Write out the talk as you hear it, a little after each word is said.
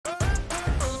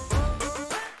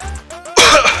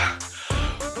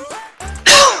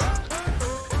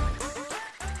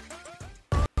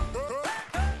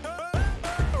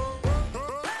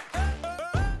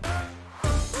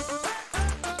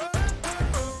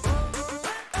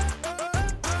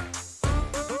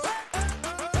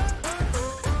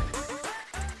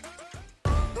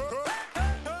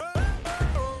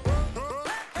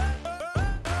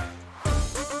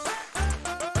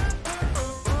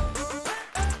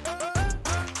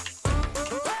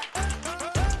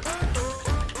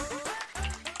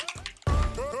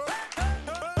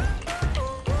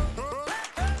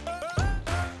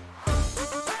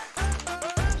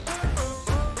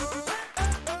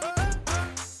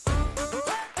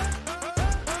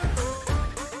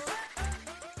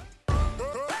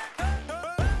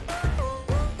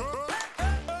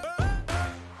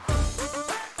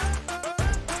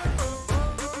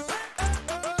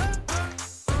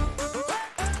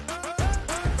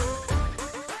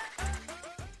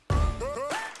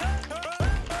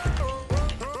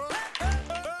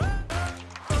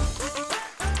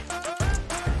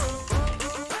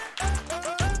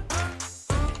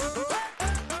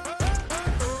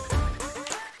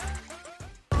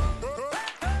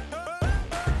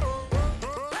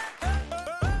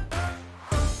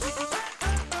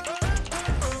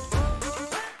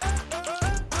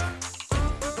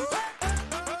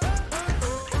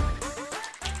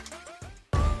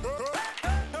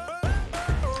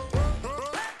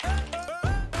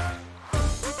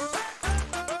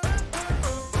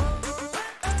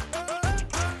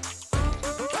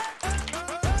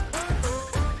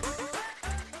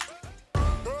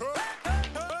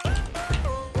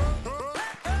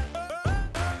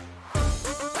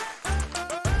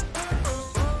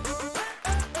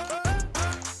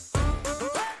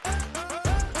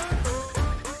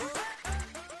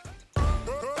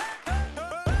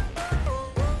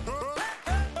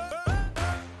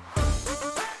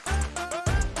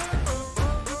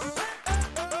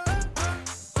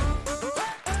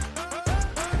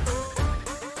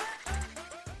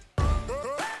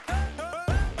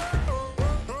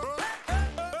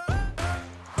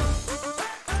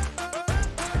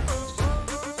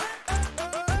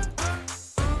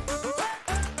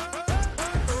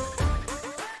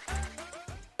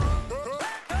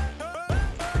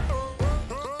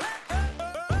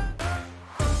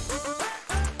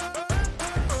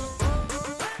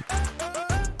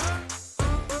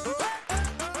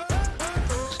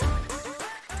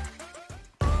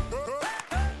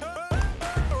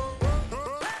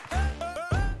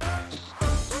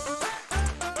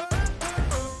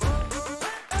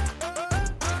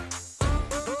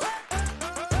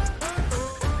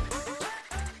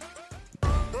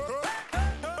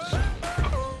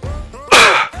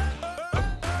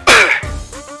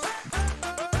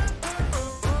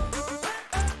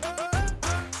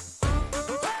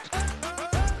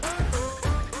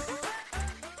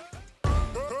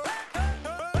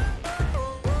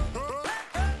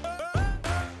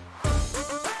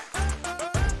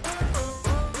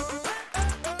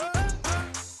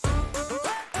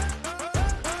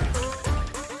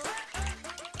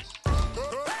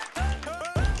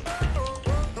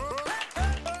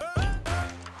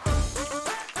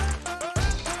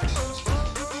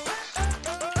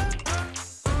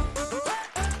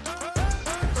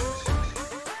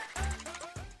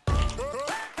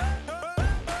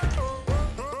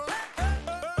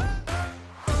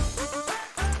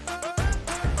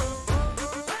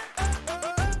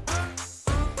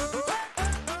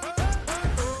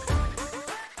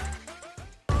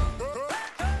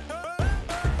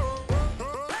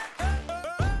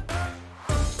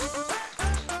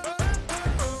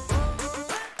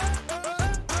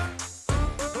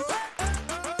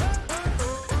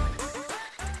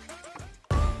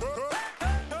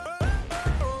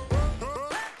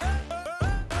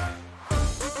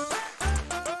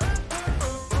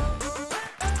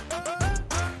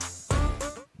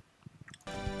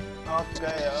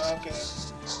Okay, okay.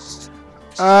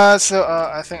 I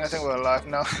think we're live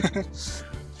now.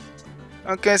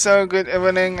 Okay, so good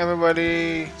evening,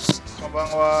 everybody.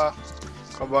 Konbanwa,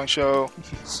 konbansho.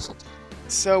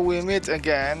 So we meet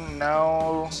again.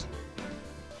 Now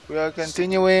we are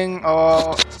continuing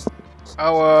our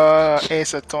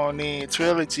Ace Attorney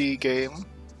trilogy game.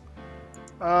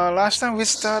 Last time we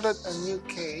started a new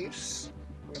case,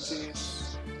 which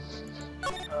is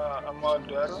a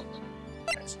murder.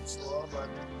 As usual, but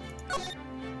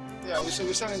yeah, we're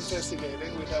still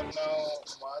investigating. We don't know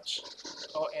much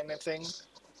or anything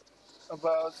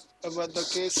about the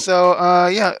case. So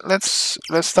yeah, let's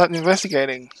start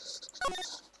investigating.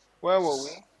 Where were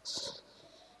we?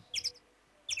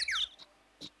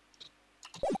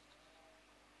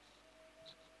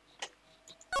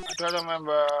 I don't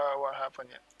remember what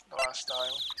happened yet the last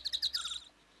time.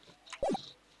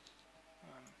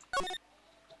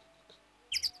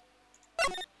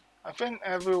 I've been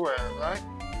everywhere, right?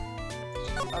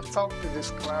 I talked to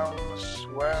this clown as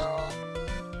well.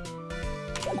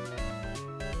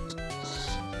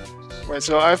 Wait,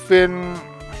 so I've been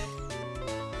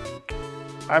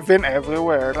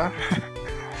everywhere, huh?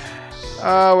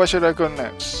 Where should I go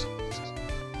next?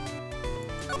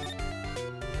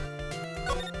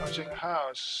 Launching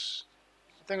house.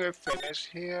 I think we finished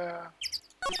here.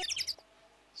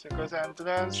 Secret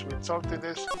entrance. We talked to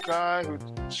this guy who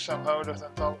somehow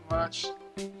doesn't talk much.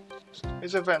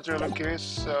 He's a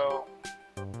ventriloquist, so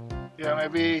yeah,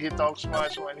 maybe he talks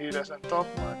much when he doesn't talk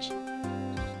much.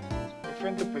 We've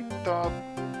been to Big Top.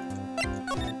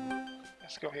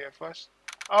 Let's go here first.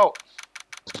 Oh!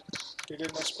 We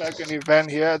didn't expect an event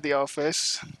here at the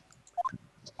office.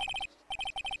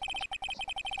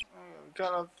 We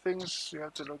got other things we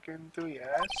have to look into,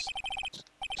 yes.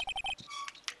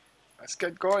 Let's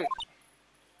get going.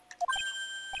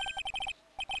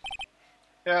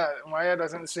 Yeah, Maya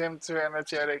doesn't seem too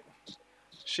energetic.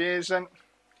 She isn't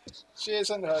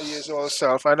her usual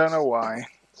self. I don't know why.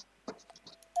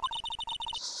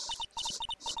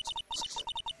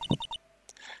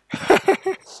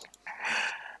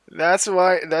 That's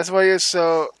why you're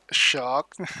so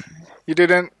shocked. You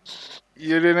didn't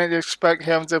expect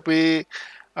him to be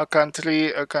a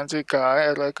country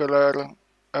guy,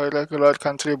 a regular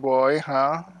country boy,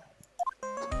 huh?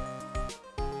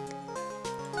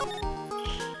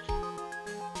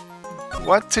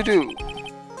 What to do?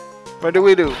 What do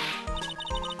we do?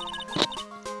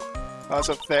 Lots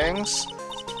of things.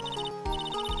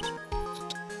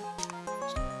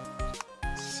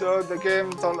 So the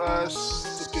game told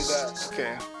us to do that.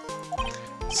 Okay.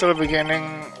 So the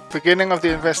beginning of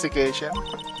the investigation.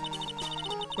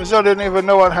 We still didn't even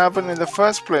know what happened in the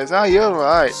first place. Ah, you're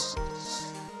right.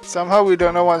 Somehow we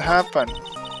don't know what happened.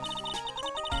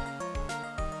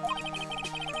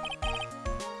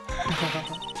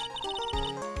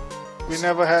 We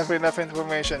never have enough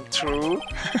information. True.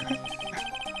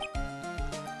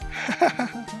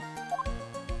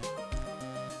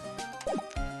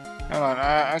 Hang on,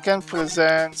 I can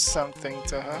present something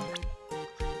to her.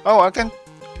 Oh, I can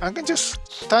just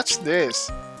touch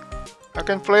this. I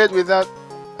can play it with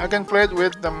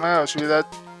the mouse without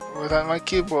my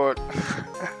keyboard.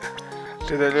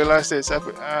 Did I realize this?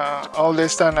 All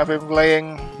this time I've been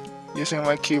playing using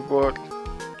my keyboard.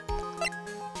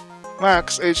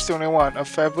 Max, age 21, a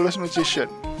fabulous magician.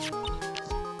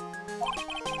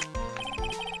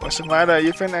 What's the matter?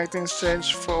 You've been acting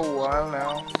strange for a while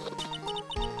now.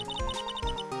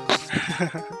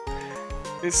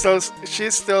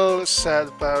 She's still sad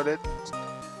about it.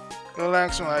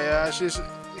 Relax, Maya. He's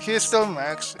still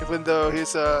Max, even though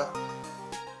he's a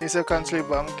country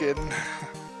bumpkin.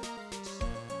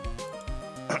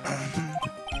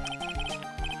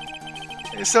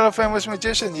 He's still a famous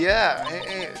magician. Yeah, he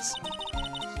is.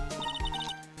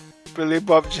 Billy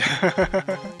Bob.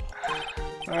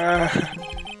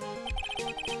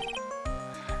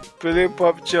 Billy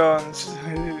Bob Jones.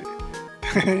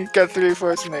 He got 3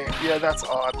 first names. Yeah, that's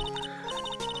odd.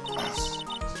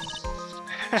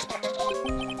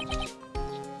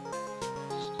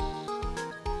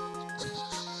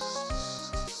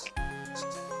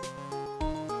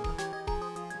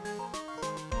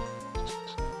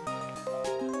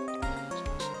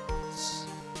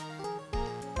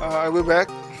 Are we back?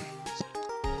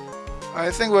 I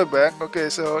think we're back. Okay,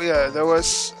 so yeah,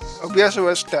 OBS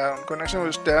was down. Connection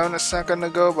was down a second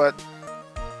ago, but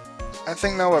I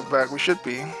think now we're back. We should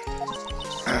be.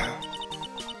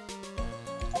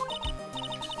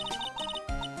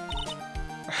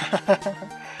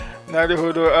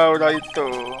 Naruhodo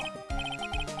Auraito.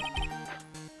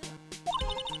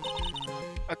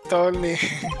 Attorney.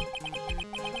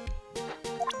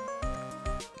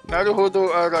 Naruhodo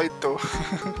Araito.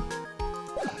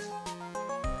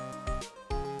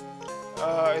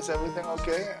 Is everything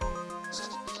okay?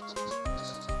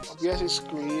 OBS is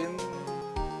green,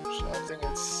 so I think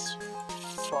it's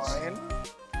fine.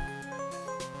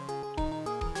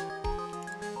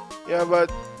 Yeah, but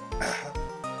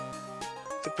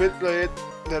the bitrate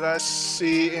that I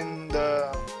see in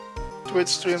the Twitch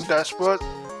stream dashboard,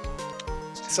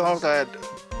 it's all red.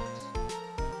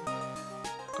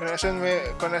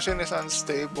 Connection is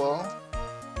unstable.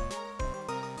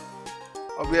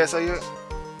 OBS,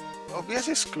 OBS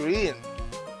is green.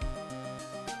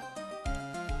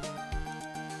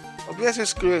 OBS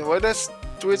is green. Why does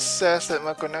Twitch says that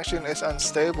my connection is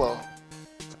unstable?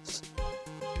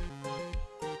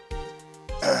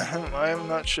 I am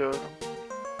not sure.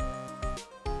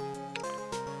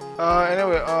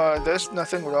 Anyway, there's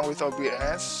nothing wrong with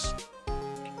OBS.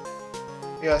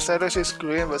 Yeah, status is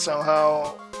green, but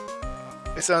somehow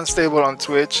it's unstable on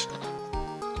Twitch.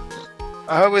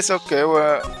 I hope it's okay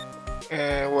where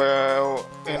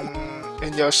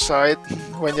in your site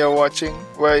when you're watching,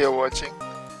 where you're watching.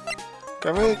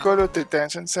 Can we go to the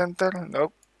detention center?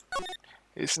 Nope,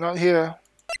 it's not here.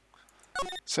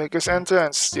 Circus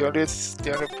entrance, the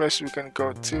only place we can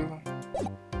go to.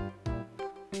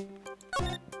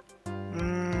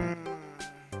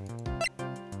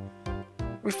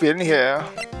 We've been here.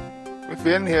 We've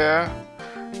been here.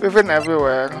 We've been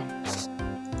everywhere.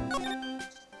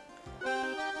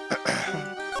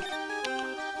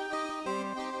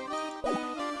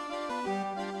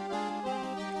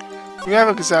 We have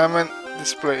examined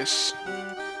this place.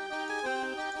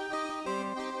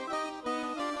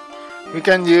 We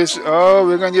can use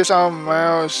our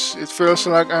mouse. It feels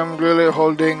like I'm really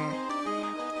holding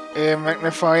a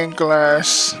magnifying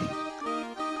glass.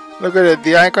 Look at it,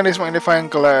 the icon is magnifying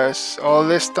glass. All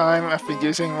this time I've been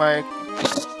using my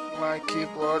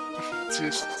keyboard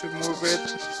to move it.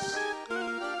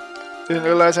 Didn't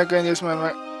realize I can use my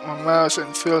mouse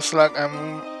and feels like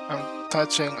I'm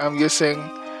using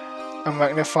a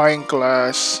magnifying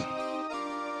glass.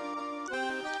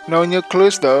 No new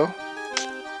clues though.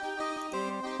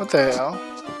 What the hell?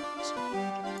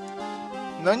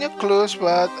 No new clues,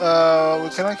 but we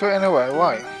cannot go anywhere.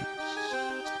 Why?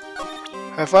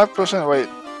 Have 5% wait.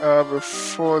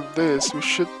 Before this, we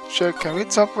should check. Can we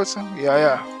talk with some?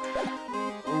 Yeah.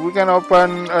 We can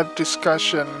open a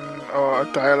discussion or a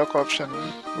dialogue option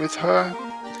with her.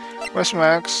 Where's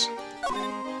Max?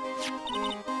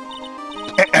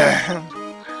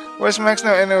 Where's Max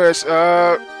now? Anyways,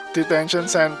 detention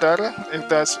center. If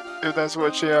that's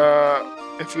what you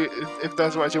if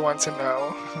that's what you want to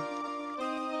know.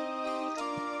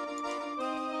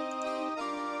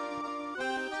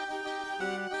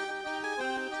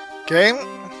 Game?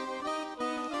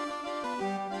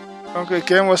 Okay,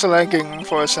 game was lagging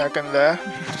for a second there.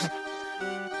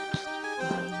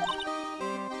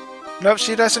 Nope,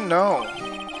 she doesn't know.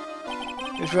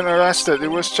 He's been arrested. He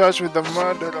was charged with the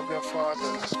murder of your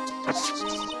father.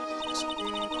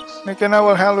 Nick and I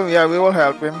will help him. Yeah, we will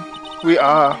help him. We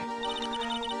are.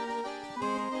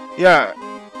 Yeah,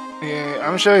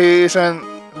 I'm sure he isn't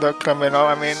the criminal.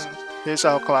 I mean, he's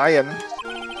our client.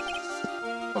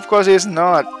 Of course he's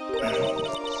not.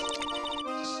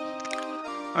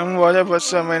 I'm worried about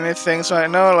so many things right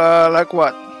now, like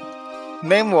what?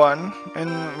 Name one,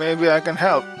 and maybe I can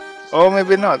help. Or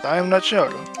maybe not, I'm not sure.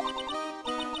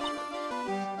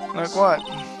 Like what?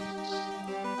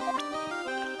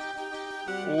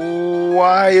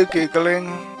 Why are you giggling?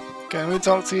 Can we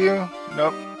talk to you?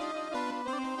 Nope.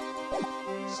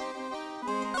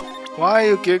 Why are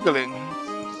you giggling?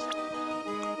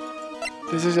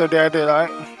 This is your daddy, right?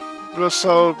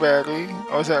 Russellberry.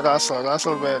 Or is it Russell?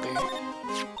 Russellberry.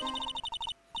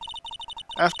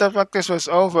 After practice was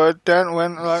over, Dan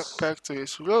went right back to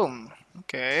his room.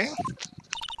 Okay.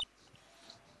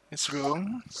 His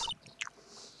room.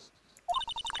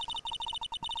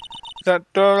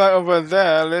 That door right over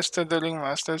there leads to the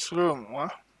ringmaster's room.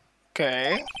 What?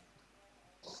 Okay.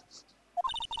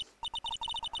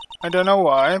 I don't know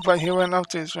why, but he went up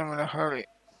to his room in a hurry.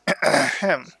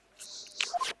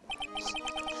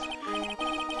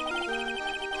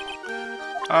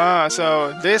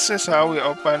 So this is how we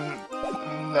open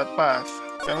that path.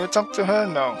 Can we talk to her?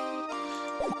 No.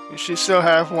 We should still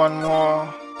have one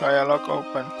more dialogue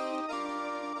open.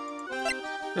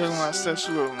 Ringmaster's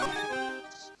room.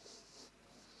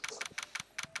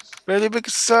 Very big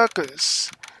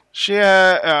circus. He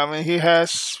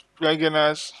has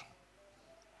Regina's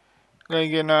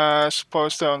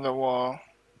poster on the wall.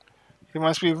 He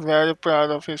must be very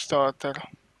proud of his daughter.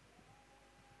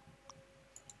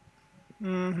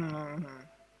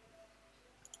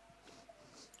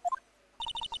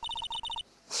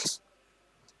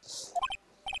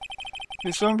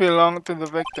 This one belonged to the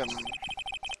victim.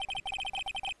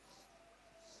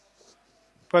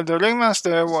 But the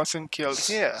ringmaster wasn't killed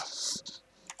here.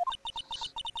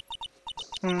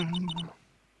 Hmm.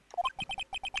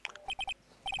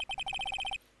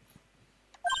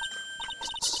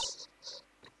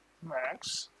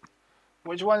 Max?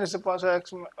 Which one is the puzzle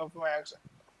X of Max?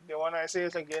 The one I see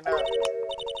is again.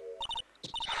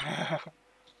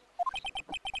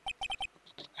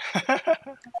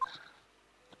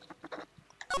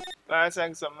 Let's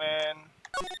examine.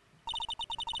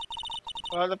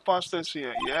 What are the posters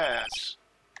here? Yes.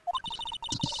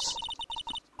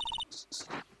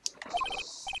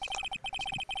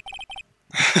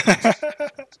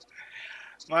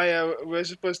 Maya, we're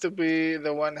supposed to be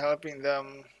the one helping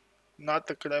them, not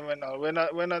the criminal. We're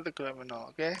not the criminal,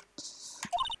 okay?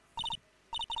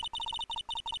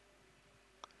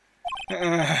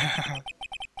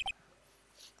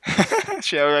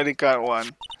 She already got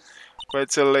one, but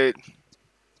it's too late.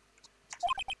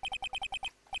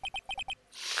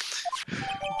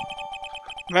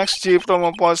 Max G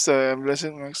promo poster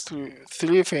blessed Max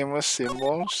three famous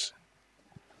symbols.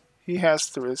 He has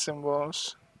three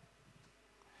symbols.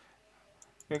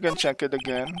 You can check it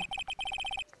again.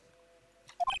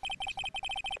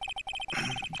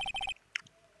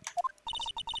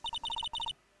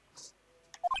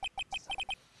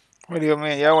 What do you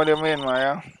mean? Yeah, what do you mean,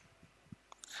 Maya?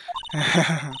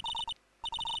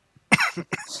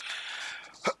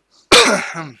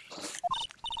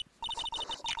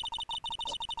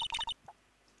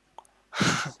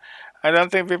 I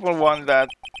don't think people want that.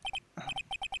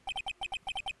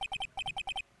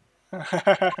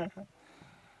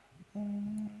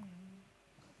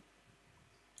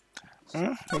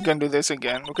 We can do this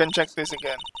again. We can check this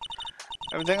again.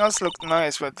 Everything else looks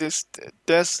nice, but this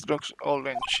desk looks old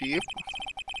and cheap.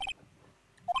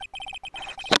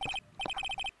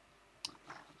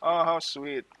 Oh, how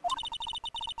sweet.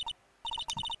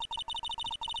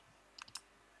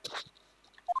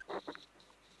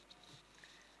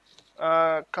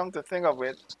 Come to think of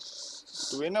it,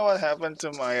 do we know what happened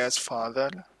to Maya's father?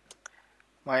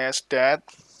 Maya's dad?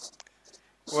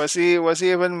 Was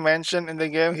he even mentioned in the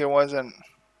game? He wasn't.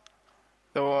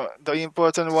 The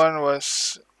important one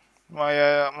was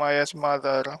Maya's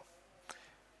mother.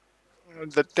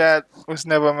 The dad was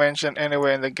never mentioned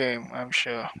anywhere in the game, I'm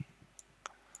sure.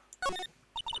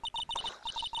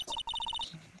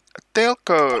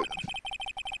 Tailcoat.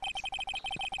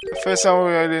 First time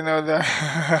we already know that.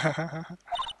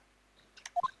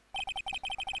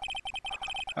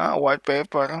 White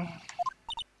paper.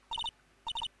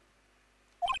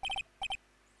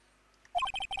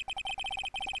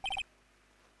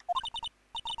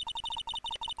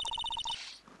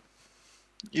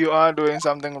 You are doing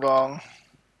something wrong.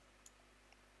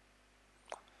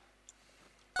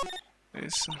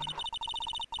 This.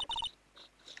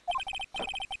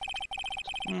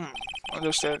 Hmm.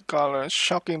 Understated colors.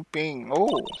 Shocking pink.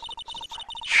 Oh,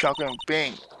 shocking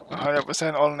pink.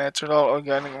 100% all natural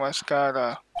organic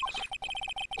mascara.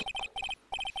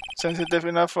 Sensitive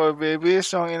enough for a baby,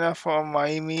 strong enough for a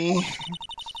Miami.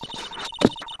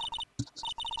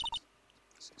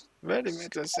 Very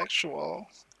metrosexual.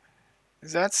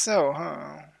 Is that so,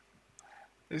 huh?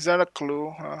 Is that a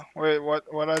clue, huh? Wait,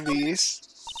 what are these?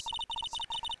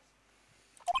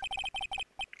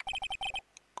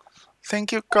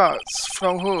 Thank you cards.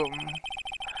 From whom?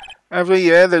 Every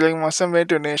year, the ring must have made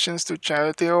donations to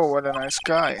charity. Oh, what a nice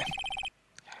guy.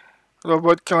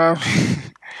 Robot Clown.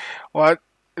 What?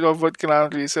 Robot Clown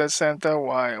Research Center?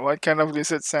 Why? What kind of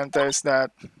research center is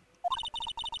that?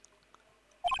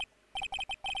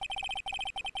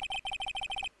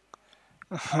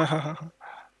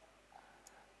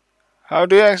 How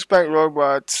do you expect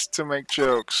robots to make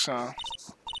jokes?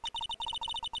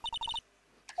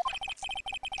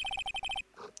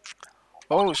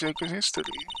 Oh, secret history.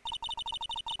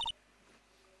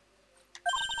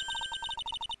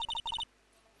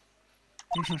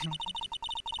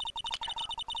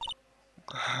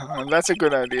 That's a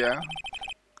good idea.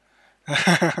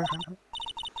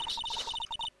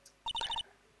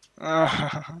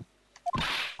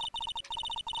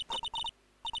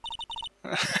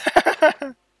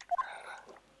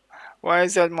 Why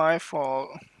is that my fault?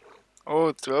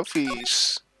 Oh,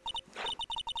 trophies.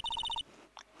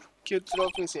 Cute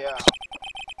trophies, yeah.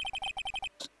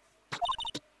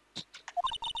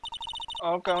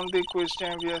 All county quiz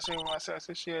champions in Master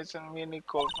Association mini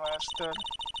golf master.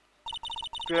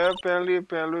 Beer belly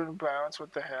balloon bounce.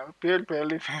 What the hell? Beer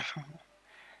belly balloon.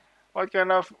 What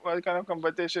kind of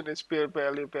competition is beer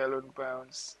belly balloon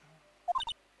bounce?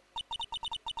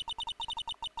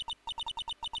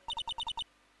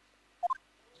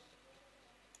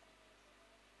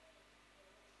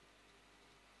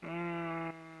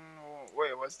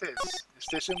 what's this? Is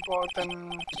this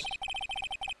important?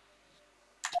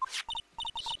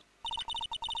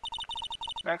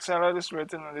 Next salad is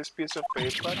written on this piece of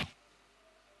paper.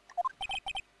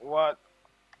 What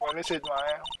is it,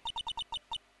 Maya?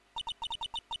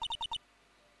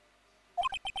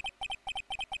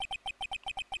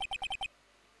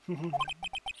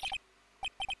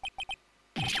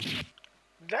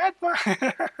 That one.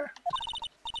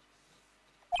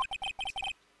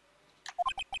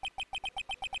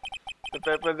 The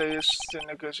paper they used to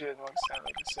negotiate among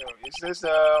salad. So is this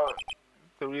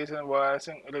the reason why I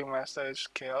think Ringmaster is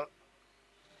killed?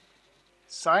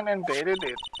 Signed and dated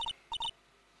it.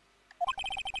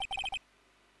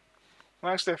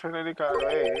 Max definitely got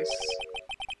raised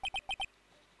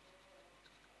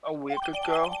a week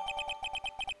ago.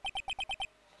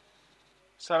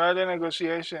 Salary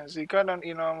negotiations. He got an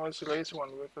enormous raise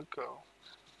 1 week ago.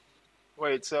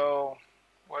 Wait, so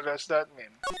what does that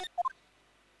mean?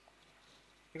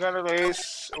 He got a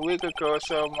raise a week ago,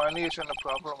 so money isn't a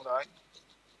problem, right?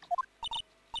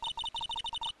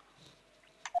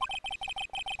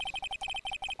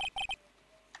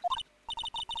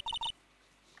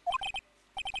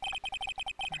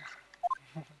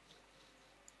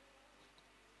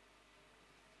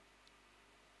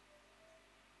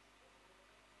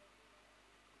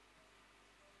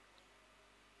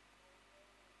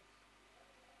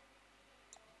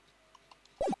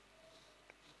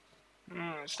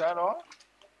 Is that all?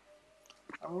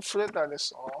 I'm afraid that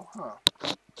is all, huh?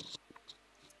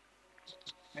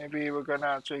 Maybe we're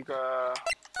gonna trigger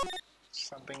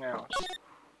something else.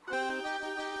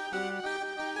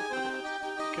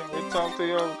 Can we talk to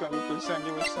you or can we present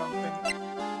you with something?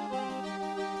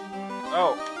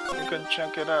 Oh, you can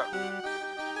check it out.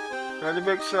 Very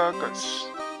big circus.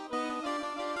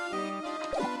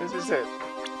 This is it.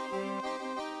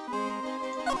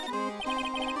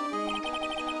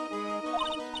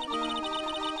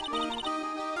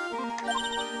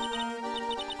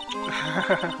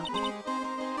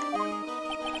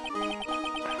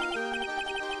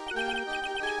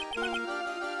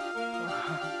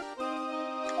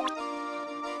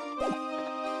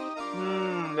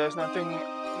 There's nothing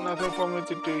for me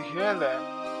to do here then.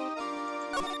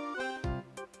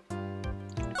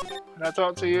 Can I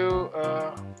talk to you?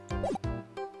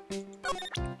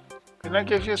 Can I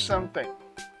give you something?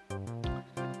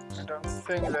 I don't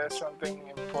think there's something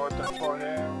important for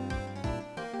him.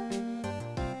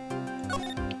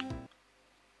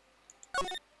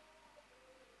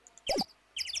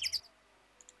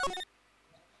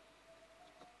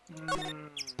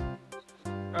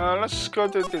 Let's go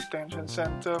to the detention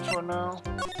center for now.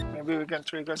 Maybe we can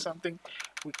trigger something.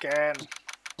 We can.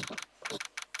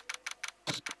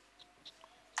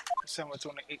 December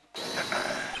 28.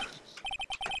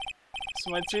 It's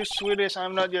my too Swedish.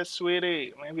 I'm not your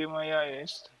sweetie. Maybe Maya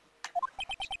is.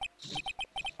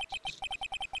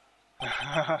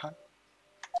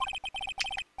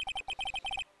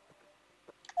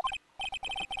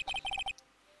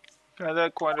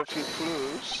 Gathered quite a few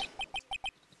clues.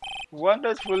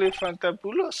 Wonderfully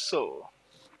fantabuloso.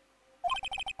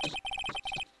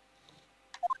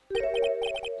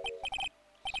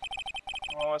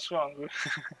 Oh, what's wrong?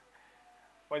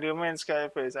 What do you mean scary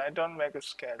face? I don't make a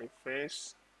scary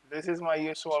face. This is my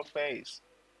usual face.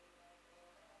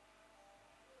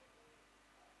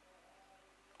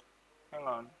 Hang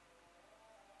on.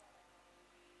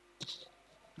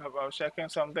 Nope, I was checking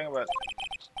something, but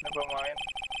never mind.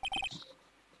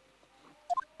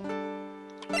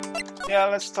 Yeah,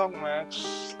 let's talk,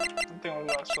 Max. I think we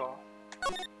got so.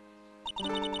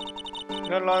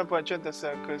 Got a lot of budget, the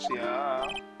circus, yeah.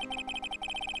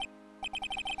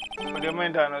 What do you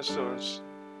mean dinosaurs?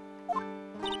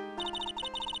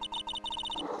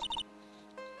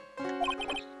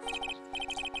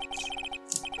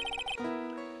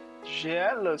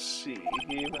 Jealousy,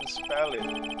 he even spelled it.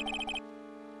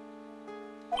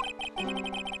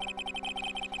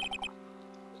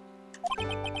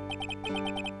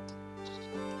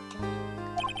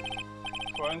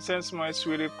 For instance, my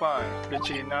sweetie pie,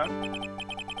 Regina.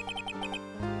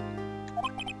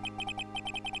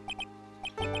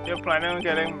 You're planning on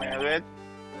getting married?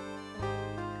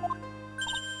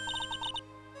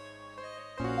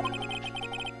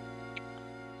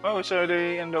 Oh, it's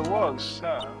already in the works,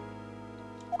 huh?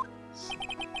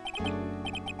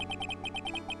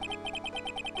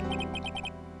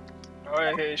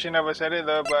 Oh, hey, she never said it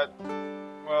though, but,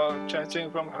 well,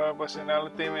 judging from her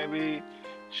personality, maybe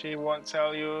she won't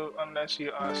tell you unless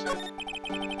you ask it.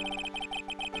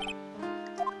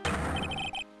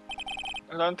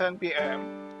 Around 10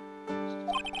 p.m.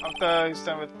 After he's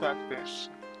done with practice.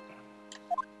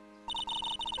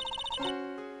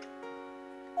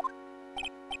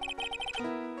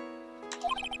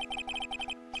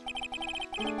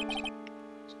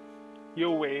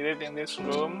 You waited in this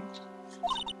room.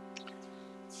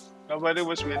 Nobody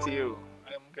was with you,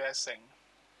 I'm guessing.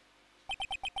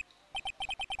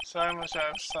 So I must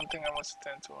have something I must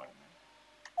attend to right now.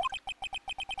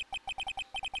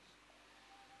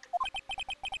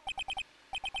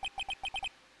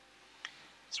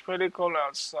 It's pretty cold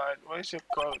outside. Where's your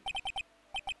coat?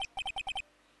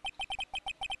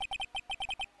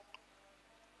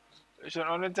 It should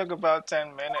only take about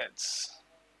 10 minutes.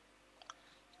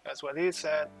 That's what he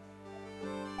said.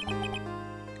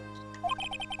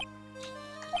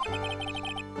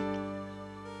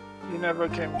 He never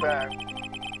came back.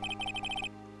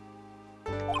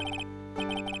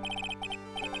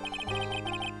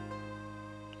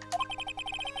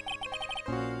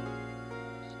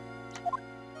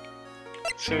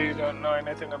 So you don't know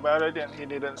anything about it, and he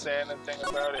didn't say anything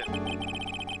about it.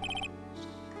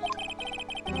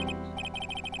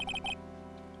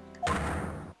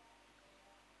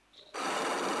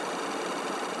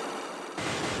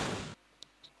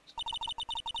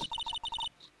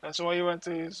 That's why you went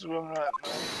to his room right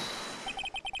now.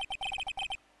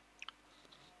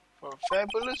 For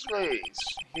fabulous ways,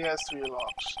 he has 3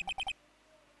 locks.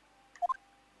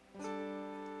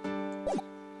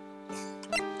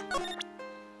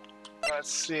 Let's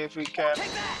see if we can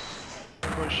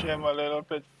push him a little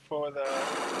bit further.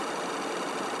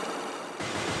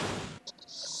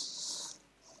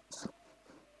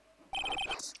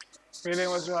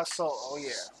 Meeting with Russell, oh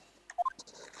yeah.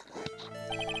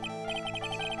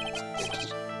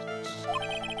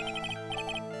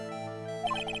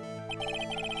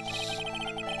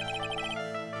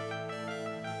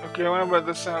 Okay, what about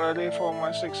the salary for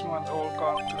my 6-month-old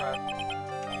contract?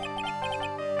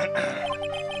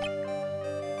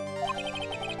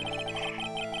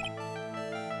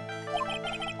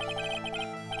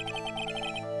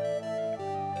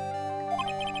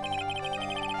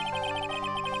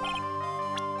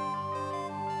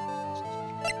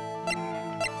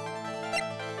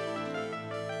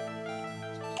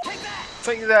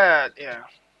 Take that, yeah.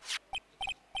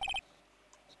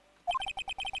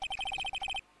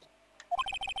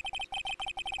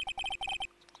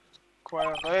 Quite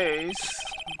a race.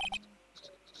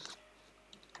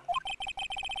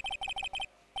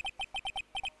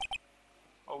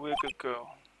 A week ago.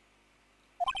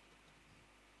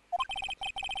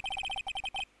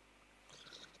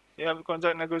 Yeah, the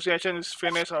contract negotiation is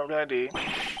finished already.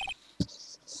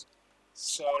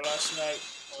 So last night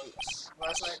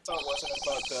talk wasn't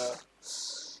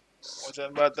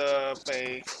about the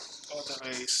pay or the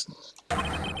race.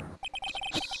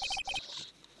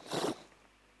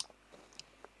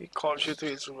 He called you to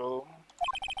his room.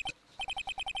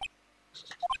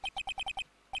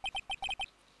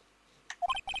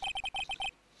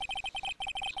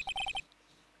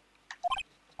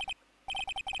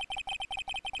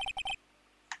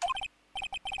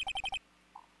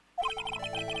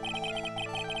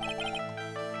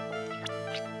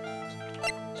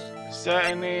 Is there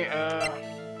any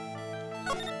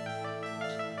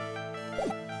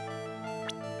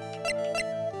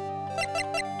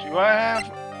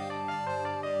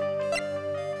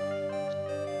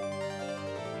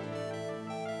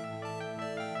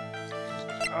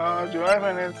do I have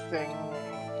anything?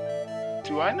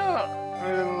 Do I know?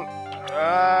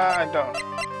 I don't.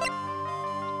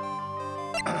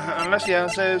 Unless the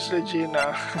answer is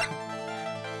Regina.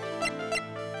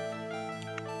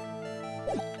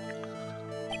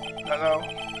 Hello.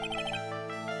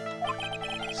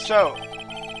 So,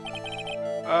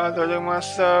 the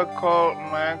ringmaster called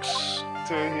Max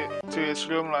to his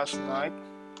room last night,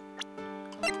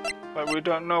 but we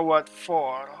don't know what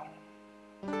for.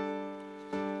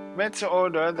 Made to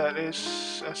order that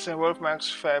is a symbol of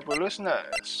Max's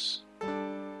fabulousness.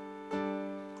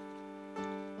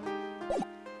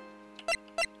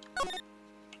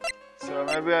 So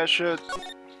maybe I should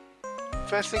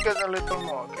investigate a little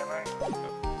more, can I?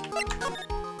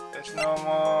 There's no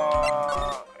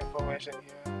more information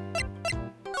here.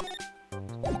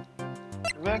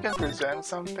 Maybe I can present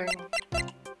something.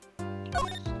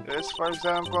 This, for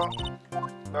example.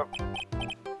 Nope.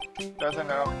 Doesn't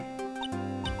help.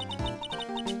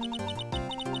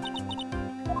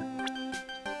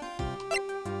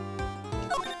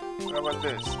 What about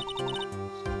this?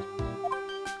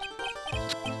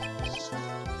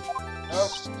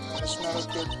 Nope, it's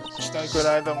not a good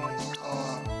item.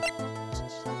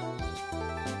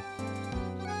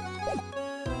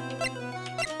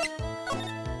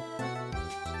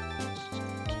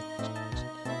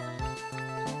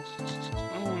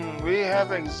 We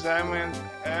have examined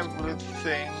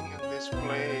everything in this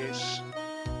place.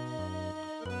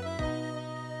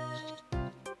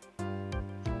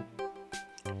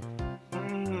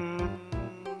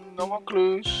 No more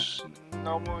clues.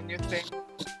 No more new thing.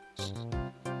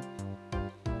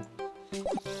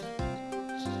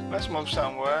 Let's move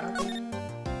somewhere.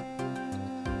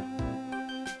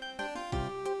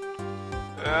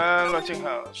 Lodging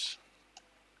house.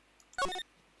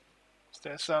 Is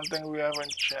there something we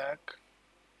haven't checked?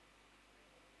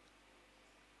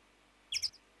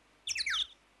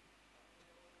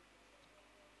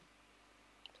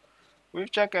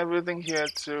 We've checked everything here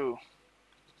too.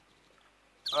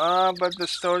 But the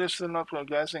story is still not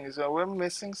progressing, so we're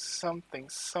missing something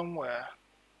somewhere.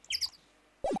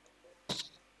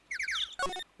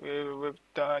 We've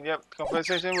done, yep,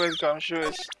 conversation with Gumshoe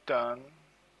is done.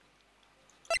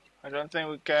 I don't think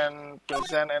we can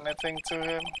present anything to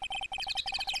him.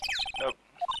 Nope.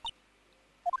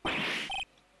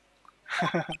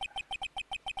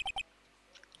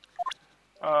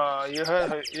 You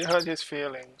hurt his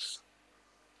feelings.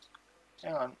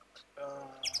 Hang on.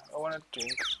 I want to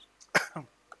drink.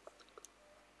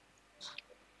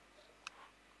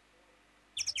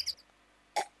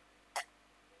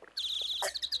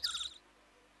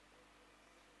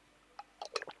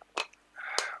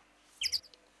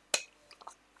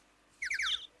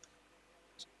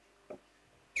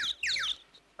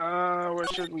 Where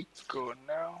should we go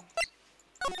now?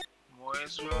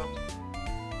 Moy's room.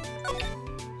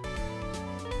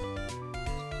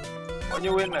 What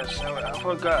you witness? I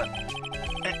forgot.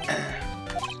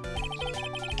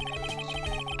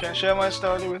 Can share my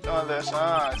story with others.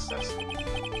 It's just...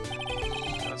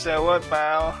 Don't say a word,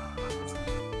 pal.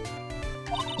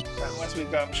 That must be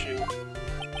Gumshoe.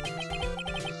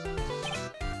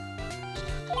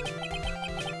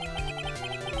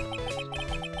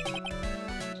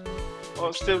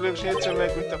 Oh, Steve lives here to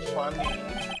make with the funny.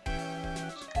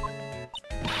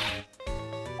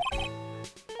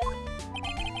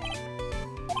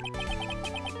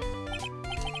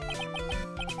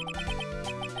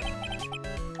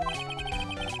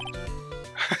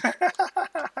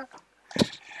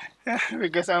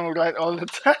 Because I'm right all the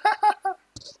time.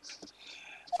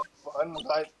 Fun,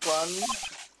 right fun.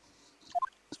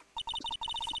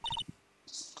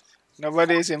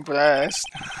 Nobody is impressed.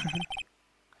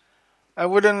 I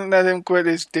wouldn't let him quit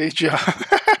his day job.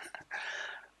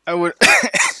 I would.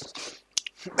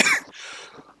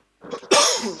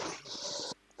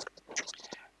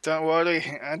 Don't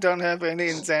worry, I don't have any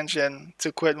intention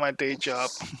to quit my day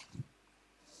job.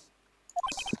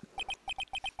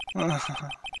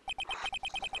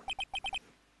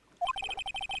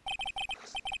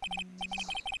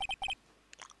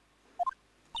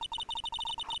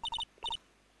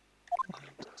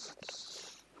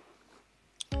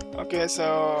 Okay,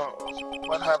 so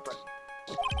what happened?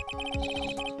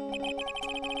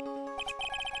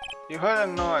 You heard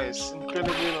a noise,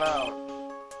 incredibly loud.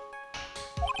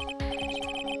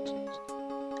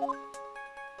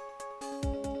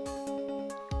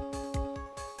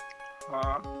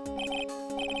 Huh?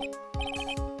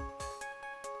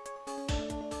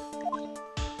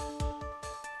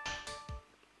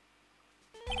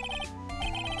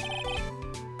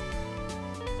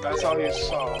 That's all you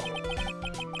saw.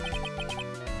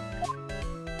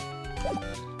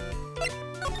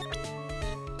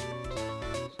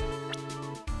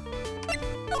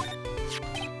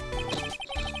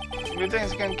 You think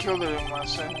it can kill the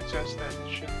monster? It's just that it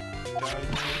should die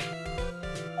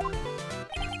too.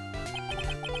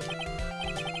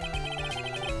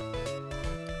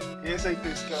 He is a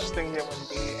disgusting human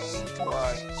being.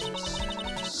 Why?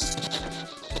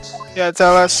 Yeah,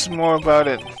 tell us more about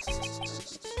it.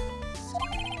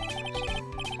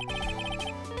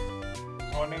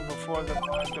 Morning before the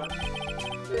murder.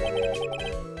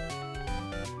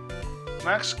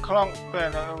 Max clunk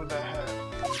pen over the head.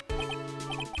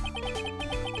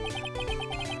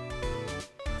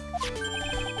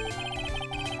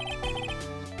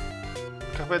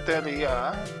 Cafeteria.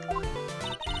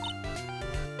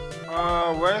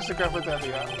 Where is the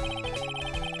cafeteria?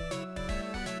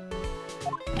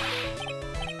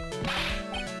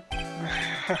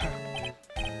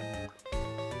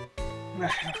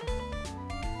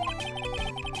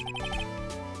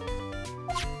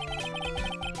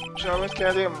 She always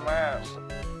carry a map.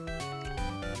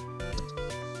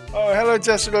 Oh, hello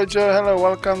Jessica Joe. Hello,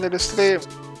 welcome to the stream.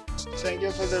 Thank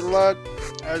you for the luck.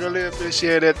 I really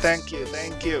appreciate it. Thank you.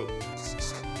 Thank you.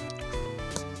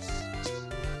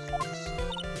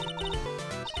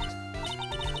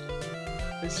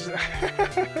 This is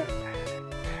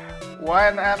why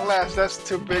an atlas? That's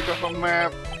too big of a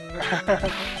map.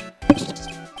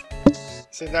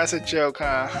 So that's a joke,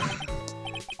 huh?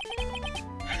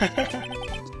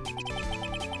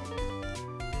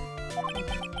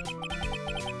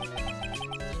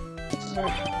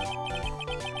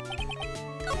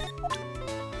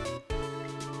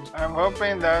 I'm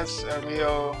hoping that's a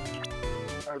real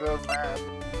map.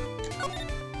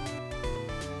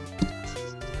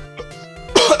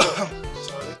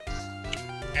 Sorry.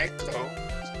 Echo?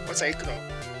 What's echo?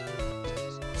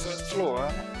 First floor.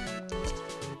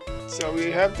 So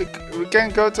we can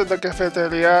go to the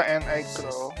cafeteria and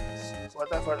echo.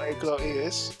 Whatever echo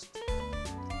is.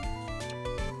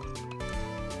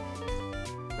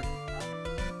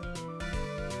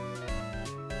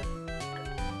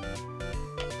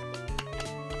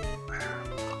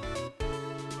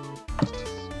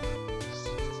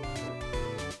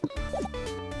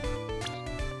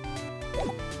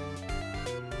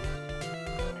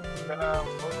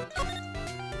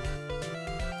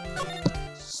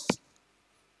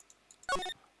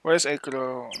 Where's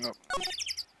Acro? No.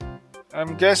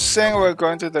 I'm guessing we're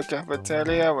going to the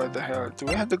cafeteria. What the hell? Do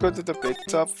we have to go to the big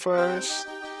top first?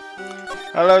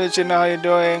 Hello, Yuchina, how you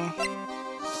doing?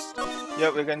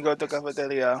 Yep, we can go to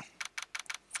cafeteria.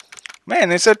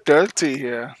 Man, it's so dirty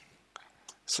here.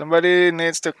 Somebody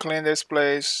needs to clean this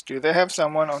place. Do they have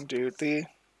someone on duty?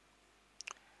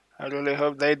 I really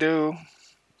hope they do.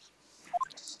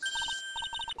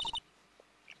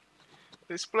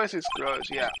 This place is gross,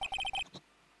 yeah.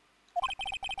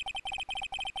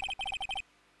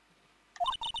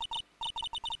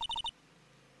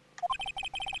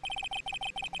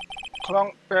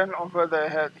 Clunk pen over the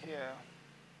head here.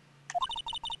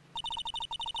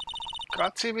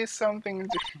 Got to be something.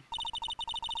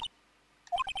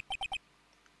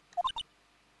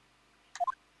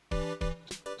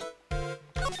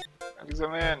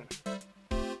 Examine.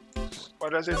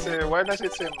 What does it say? Why does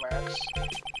it say max?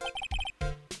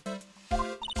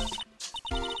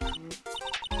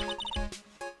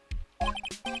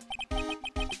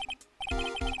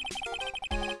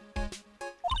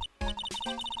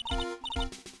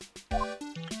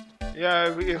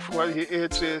 Yeah, if what he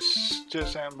eats is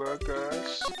just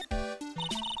hamburgers.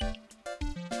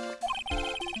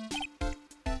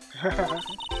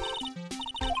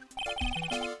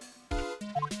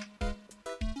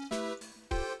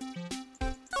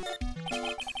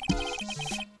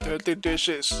 30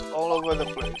 dishes all over the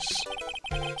place.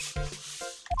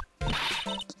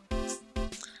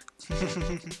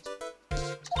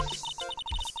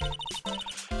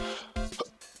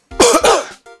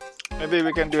 Maybe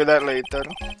we can do that later.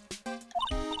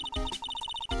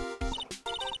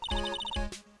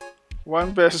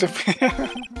 One peso.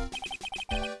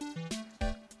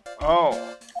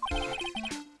 Oh.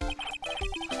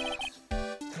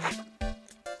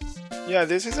 Yeah,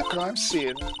 this is a crime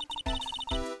scene.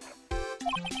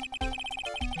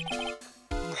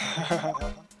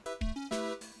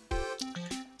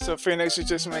 So Phoenix is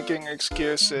just making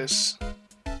excuses.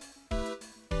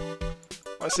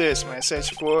 What's this?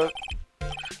 Message board?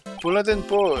 Bulletin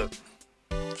board.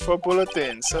 For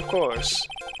bulletins, of course.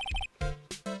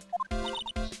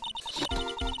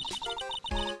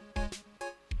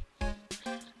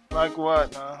 Like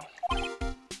what, huh?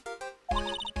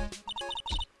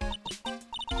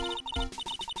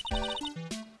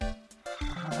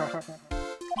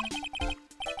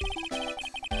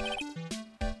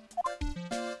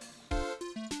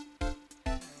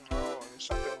 Oh, there's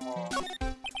something more.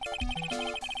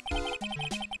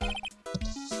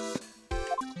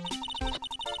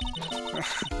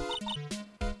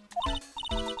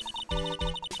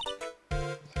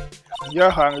 You're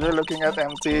hungry looking at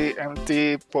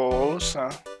empty bowls,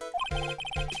 huh?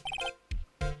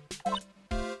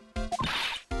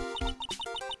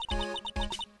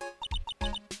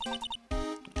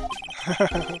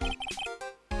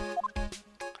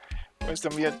 Where's the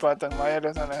mute button? Maya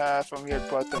doesn't have a mute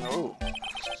button. Oh.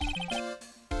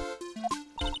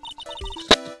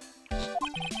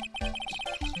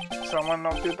 Someone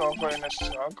knocked it over in a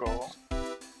struggle.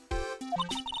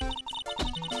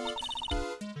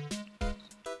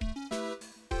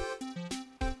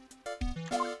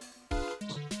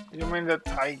 You mean the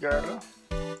tiger?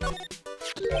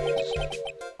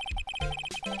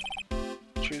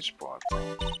 Choose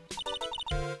bottle.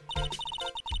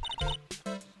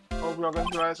 Oh, broken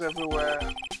glass everywhere.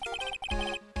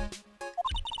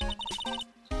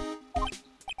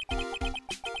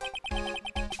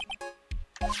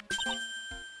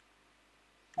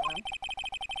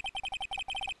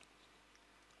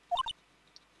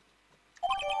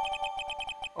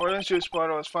 Orange juice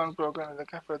bottle was found broken in the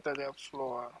cafeteria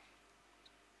floor.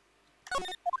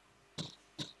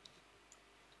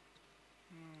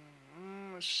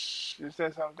 Is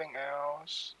there something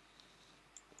else?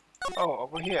 Oh,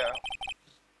 over here.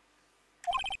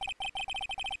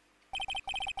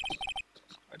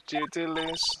 A duty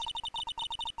list.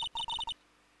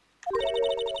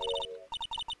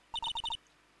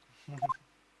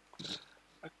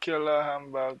 killer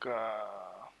hamburger.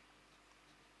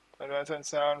 That doesn't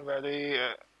sound very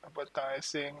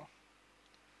appetizing.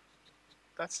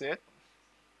 That's it.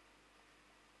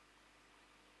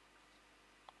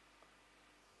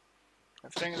 I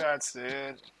think that's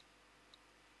it.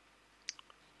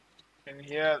 In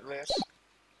here at least.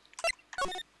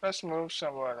 Let's move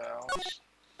somewhere else.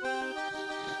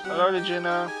 Hello,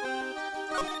 Regina.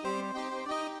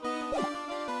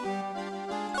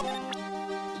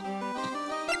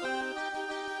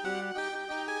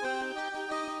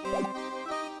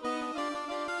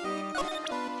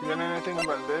 You know anything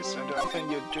about this? I don't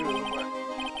think you do, but...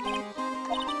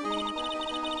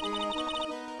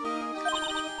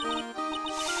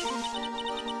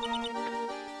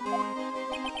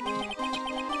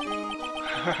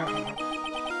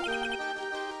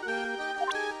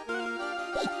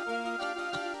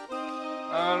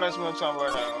 let's move somewhere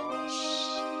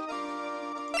else.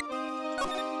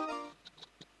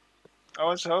 I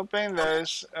was hoping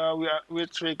there's we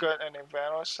triggered an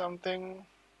event or something.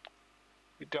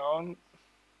 We don't.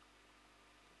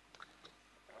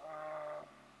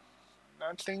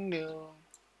 Nothing new.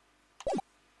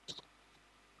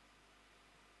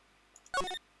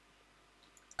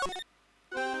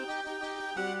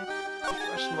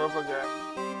 Let's move again.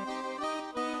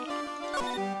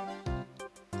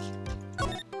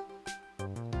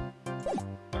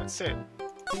 That's it.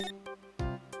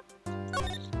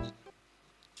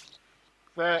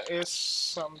 There is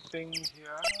something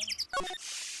here.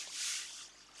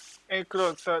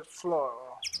 Acro, third floor.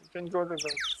 You can go to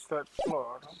the third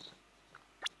floor.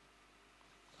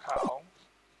 How?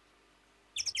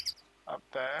 Up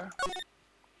there.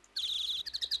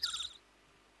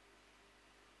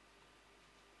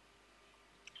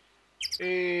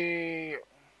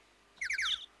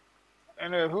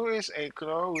 Anyway, who is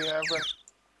Acro? We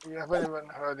haven't even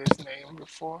heard his name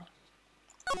before.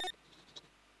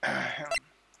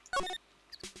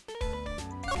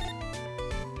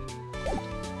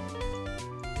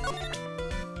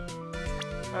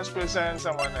 Let's present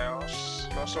someone else.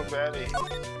 Also Betty.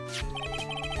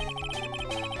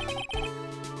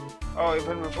 Oh,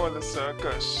 even before the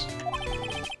circus.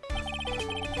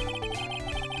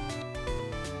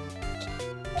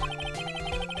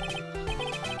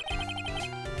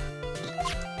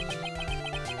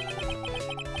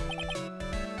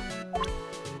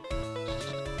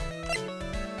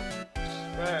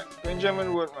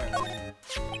 Benjamin Woodman.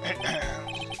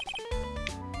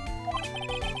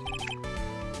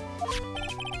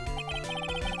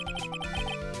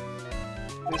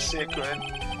 The secret.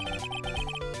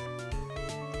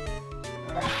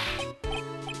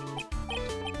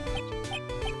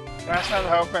 That's not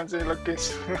how fancy look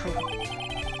is.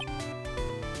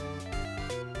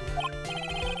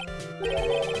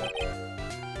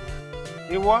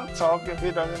 He won't talk if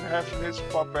he doesn't have his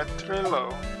puppet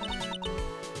Trilo.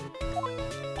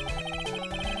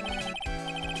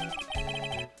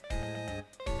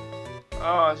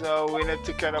 Oh, so we need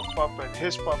to get a puppet,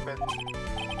 his puppet.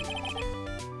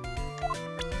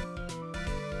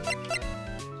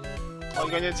 What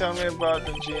can you tell me about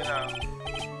the Gina?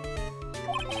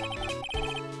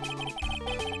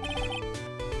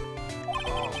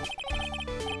 Oh.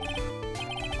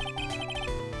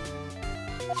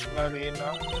 Marina.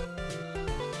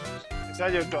 Is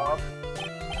that your dog?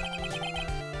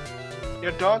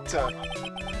 Your daughter?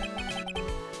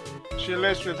 She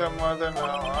lives with her mother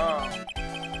now. Oh.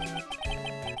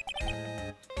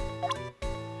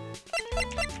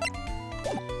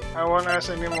 I won't ask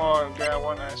anymore. Okay, I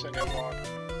won't ask anymore.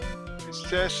 It's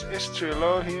just, is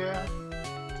Trilo here?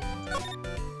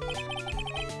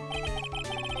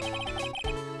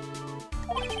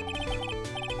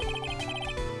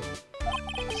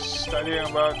 Studying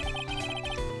about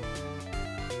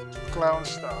clown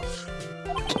stuff.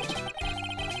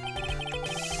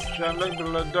 Jean-Luc the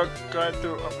Leduc Guide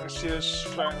to Monsieur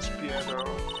Franz Piero.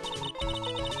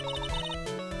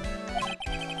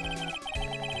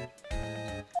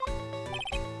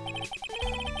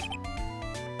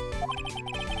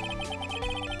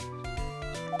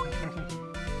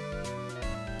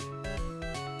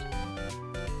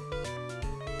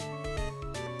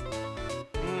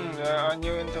 There are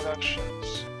new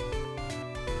introductions.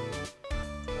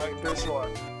 Like this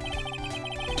one.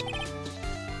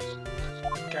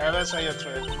 Okay, that's how you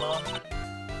trademark.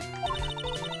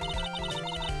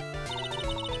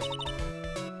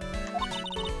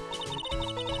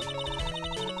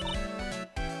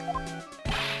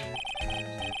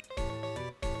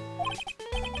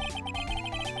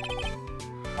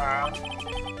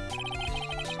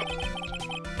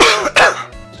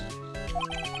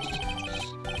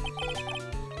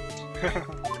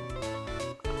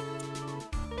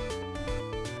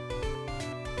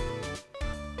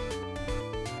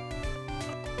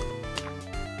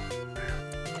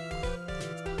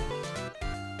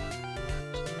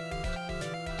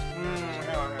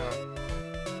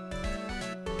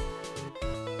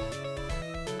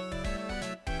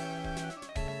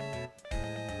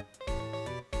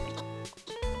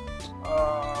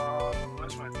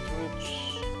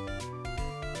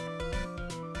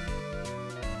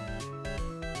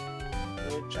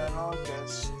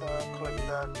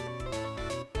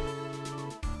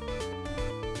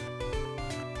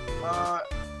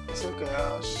 It's okay.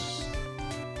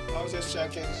 I was just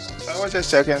checking. I was just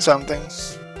checking something.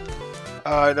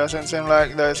 It doesn't seem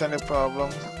like there's any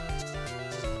problem.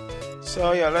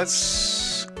 So yeah,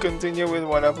 let's continue with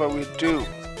whatever we do.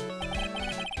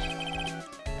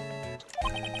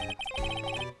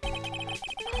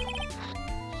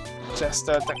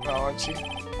 Tester technology.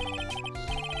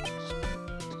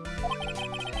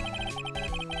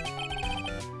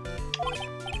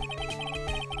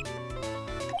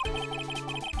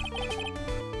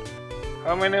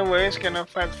 How many ways can a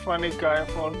fat funny guy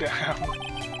fall down?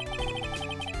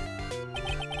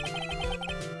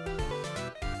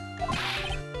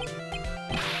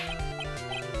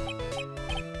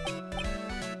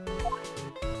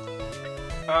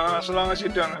 As long as you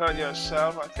don't hurt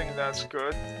yourself, I think that's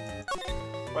good.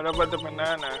 What about the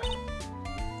banana?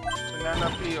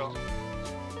 Banana peel.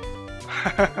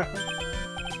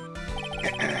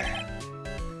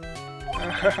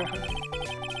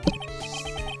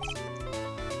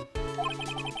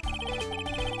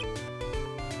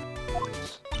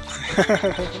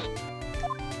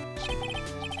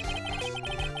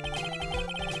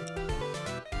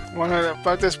 One of the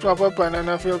practice proper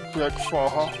banana peel break for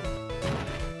her.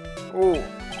 Oh.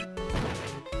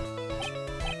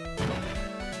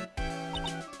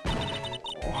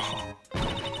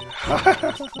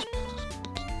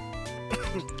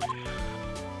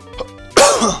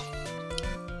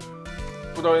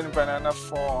 Throw in banana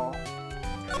fall.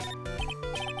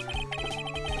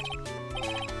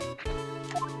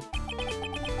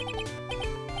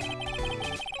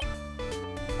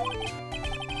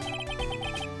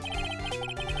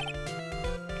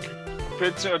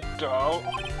 Pizza dough.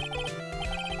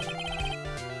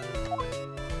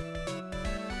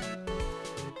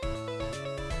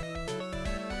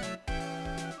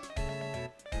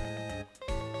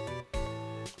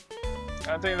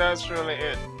 I think that's really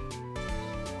it.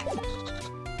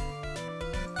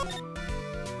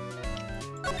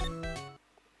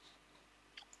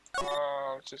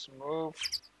 Just move.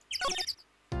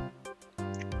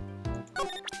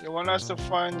 You want us to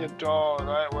find your door,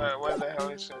 right? Where the hell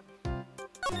is it?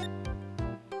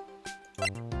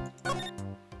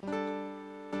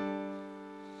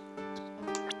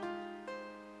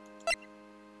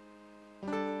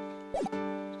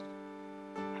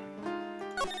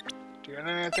 Do you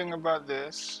know anything about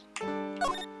this?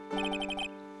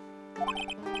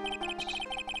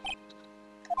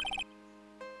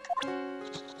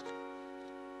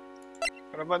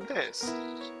 What about this?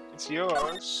 It's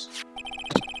yours.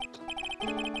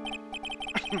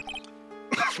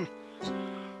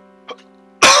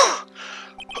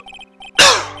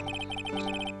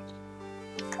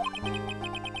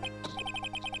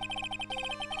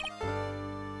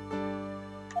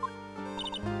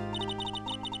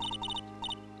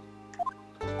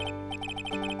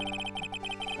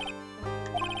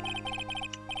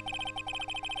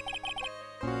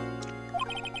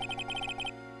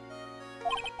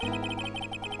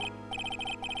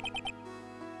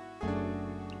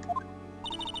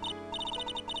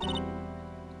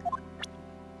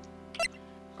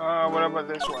 What about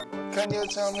this one? What can you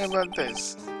tell me about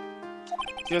this?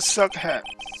 Your sock hat.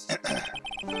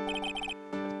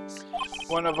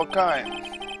 One of a kind.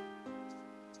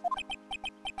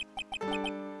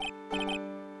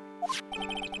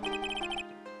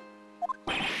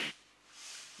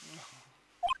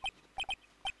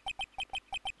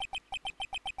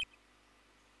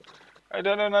 I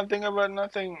don't know nothing about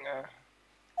nothing.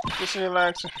 Just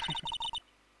relax.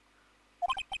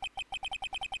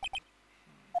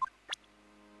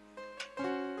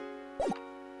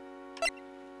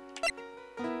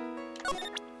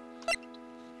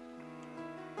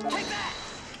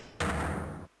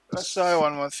 Let's try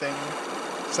one more thing.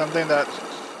 Something that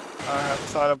I have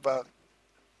thought about.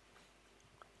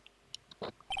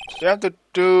 You have to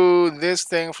do this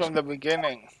thing from the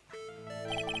beginning.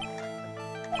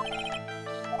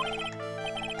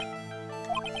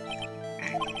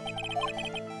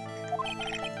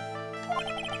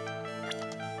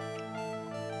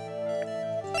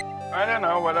 I don't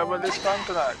know, what about this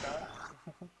contract?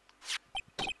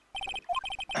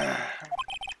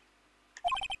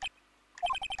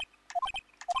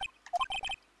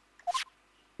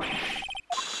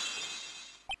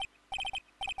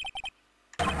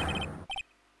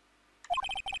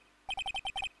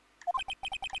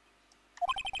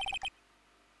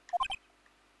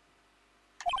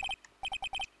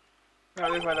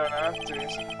 Not if I don't have to. I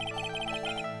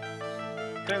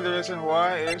think the reason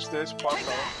why is this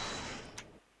bottle.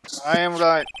 I am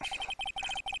right.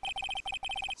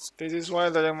 This is why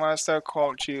the master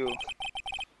called you.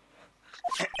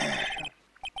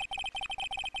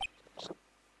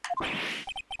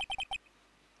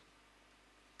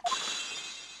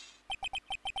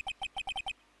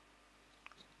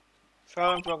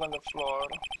 don't block on the floor.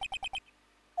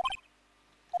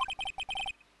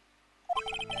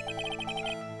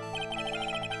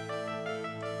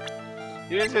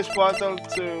 Use this bottle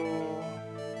to...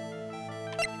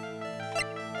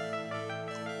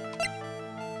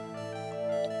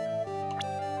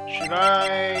 Should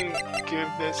I give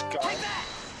this guy?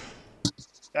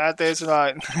 That is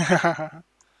right.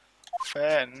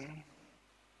 Fan.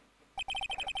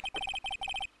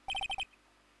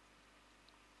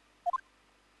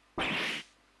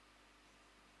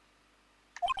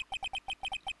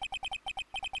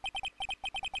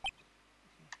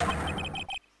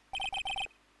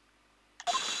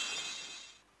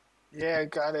 Yeah, I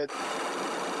got it.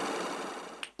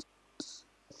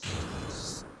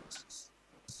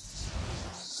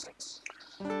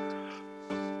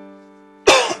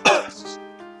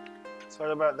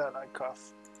 Sorry about that, I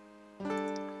cough. I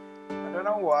don't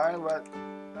know why, but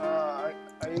I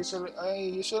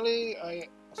usually I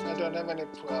don't have any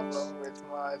problem with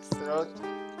my throat.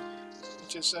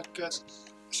 Just I get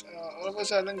all of a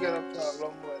sudden get a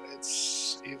problem when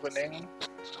it's evening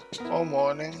or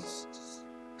morning.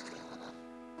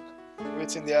 If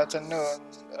it's in the afternoon,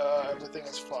 everything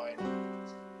is fine.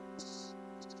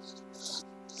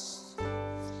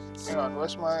 Hang on,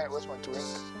 where's my drink?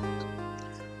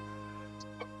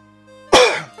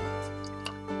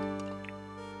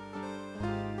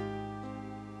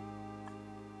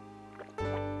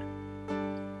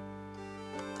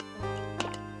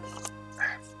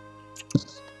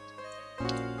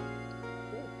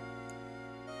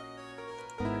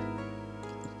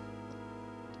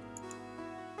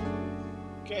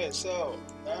 Okay, so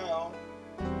now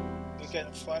we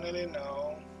can finally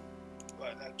know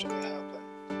what actually happened.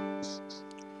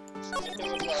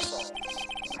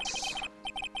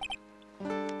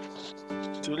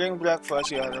 During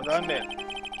breakfast, you had to run it.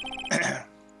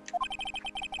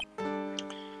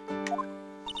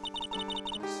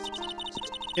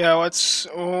 Yeah, what's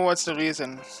the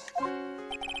reason?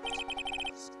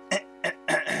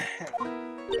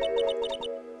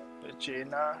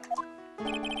 Regina.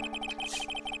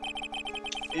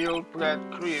 Eel bread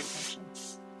cream.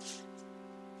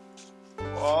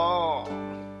 Oh.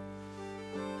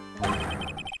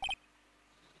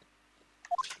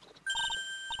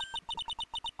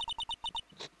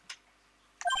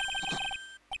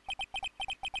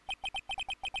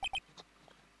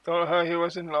 Told her he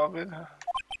was in love with her.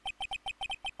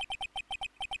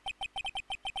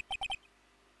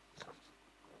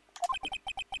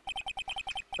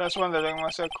 That's when the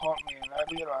ringmaster called me and I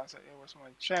realized that it was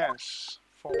my chance.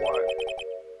 For what?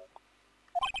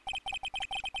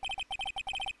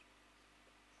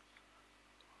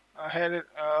 I had it.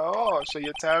 Oh, so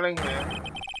you're telling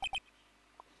him.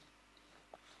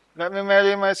 Let me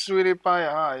marry my sweetie pie.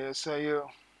 Ah, you say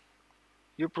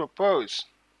you propose.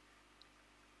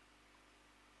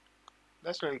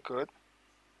 That's really good.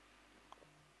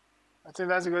 I think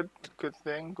that's a good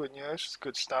thing, good news,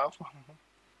 good stuff.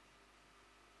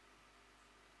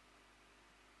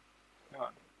 Hang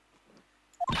on.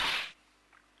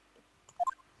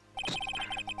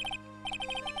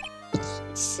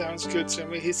 It sounds good to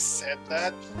me. He said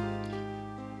that.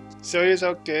 So he's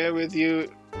okay with you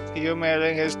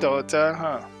marrying his daughter,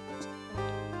 huh?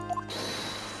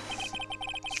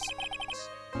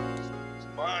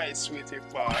 My sweetie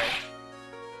pie.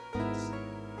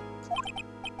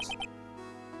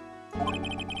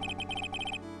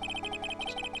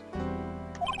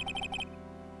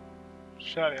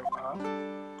 Shut him up.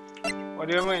 What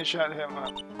do you mean shut him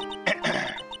up?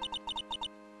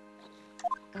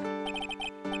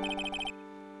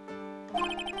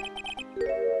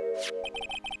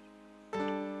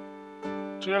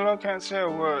 Trillo can't say a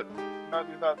word, not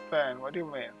without pen. What do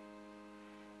you mean?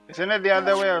 Isn't it the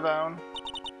other way around?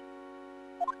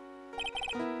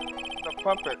 The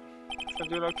puppet.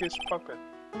 Trillo's puppet.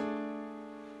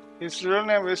 His real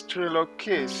name is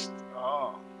Trilokist.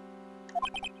 Oh.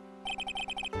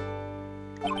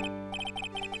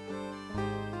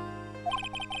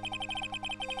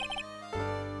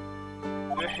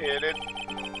 You hate it.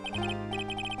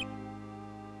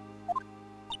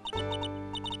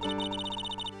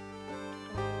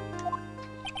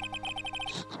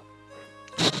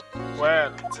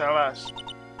 Well, tell us.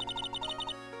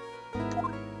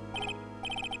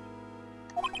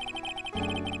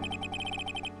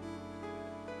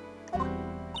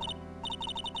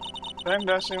 Ben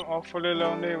does seem awfully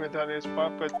lonely without his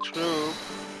puppet troupe.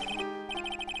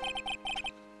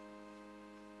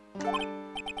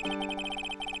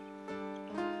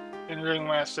 In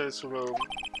Ringmaster's room.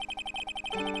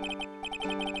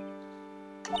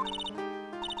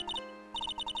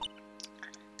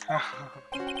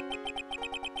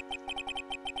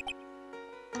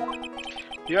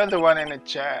 You're the one in a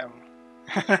jam.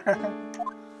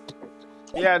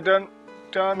 Yeah, don't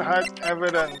hide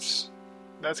evidence.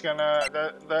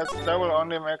 That will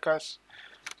only make us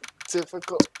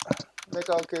difficult. Make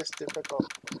our case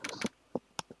difficult.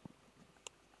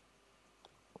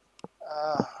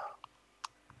 Ah,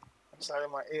 I'm sorry,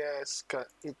 my ear is got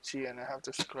itchy and I have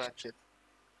to scratch it.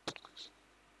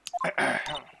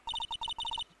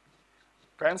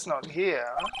 Ben's not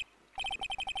here.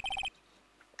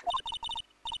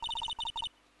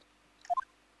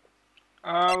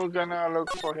 We're gonna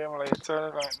look for him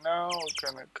later. Right now,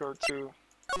 we're gonna go to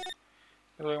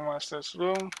the ringmaster's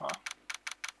room.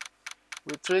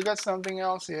 We triggered something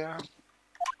else here.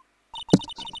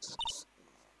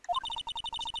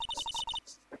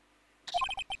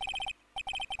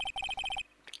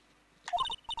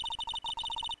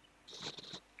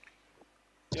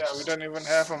 Yeah, we don't even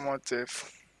have a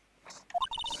motive.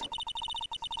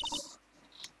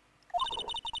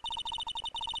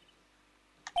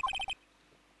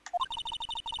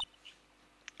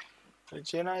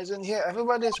 Regina isn't here.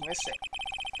 Everybody's missing.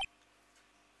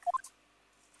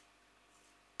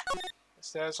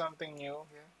 Is there something new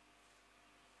here?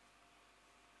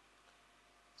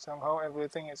 Somehow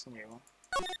everything is new.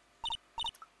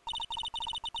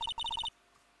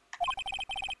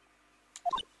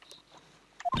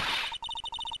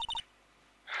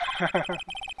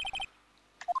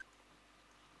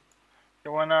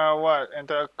 You wanna what?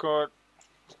 Enter a code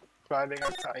riding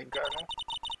a tiger?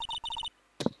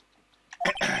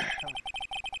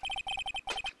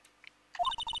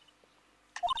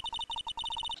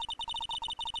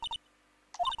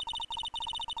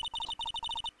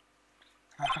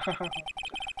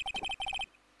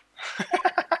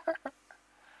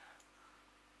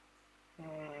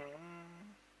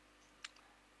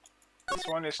 This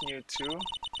one is new too.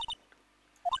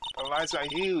 The lights are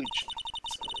huge.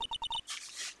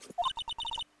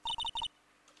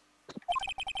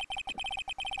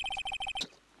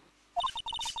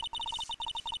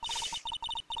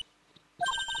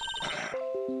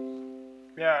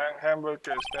 Yeah,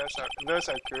 hamburgers. Those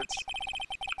are good.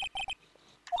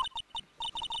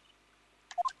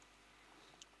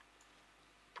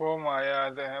 Poor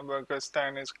Maya, the hamburger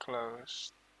stand is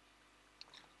closed.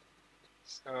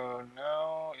 So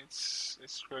now it's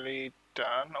really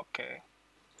done. Okay.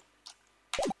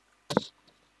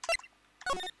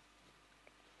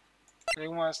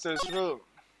 Ringmaster's room.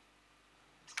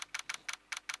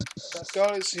 That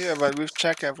girl is here, but we've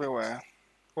checked everywhere.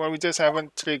 Well, we just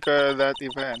haven't triggered that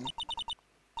event.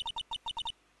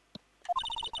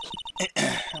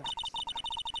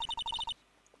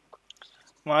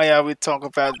 Maya, we talk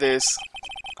about this.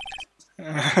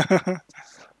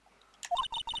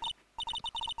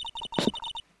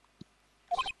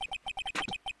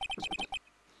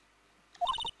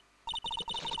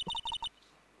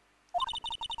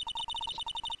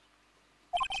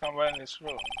 Somewhere in this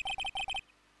room.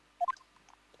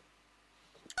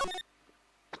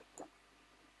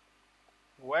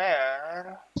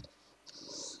 Where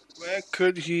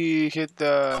could he hit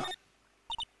the...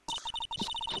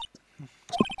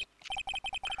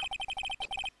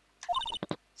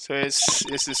 So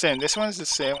it's the same. This one's the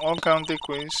same. All county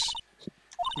quiz.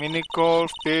 Mini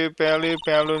golf, beer belly,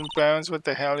 balloon bounce. What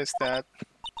the hell is that?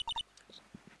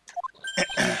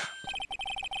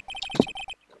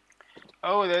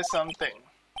 Oh, there's something.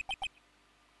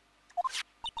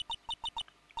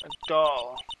 A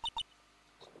doll.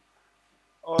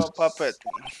 Or a puppet.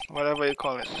 Whatever you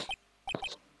call it.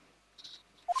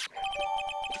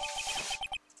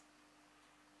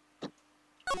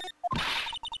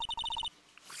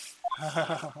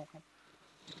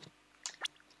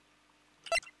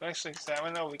 Let's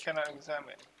examine. No, we cannot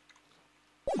examine.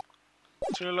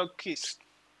 Trilogist.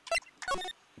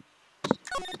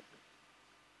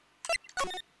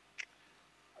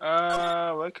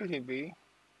 Where could he be?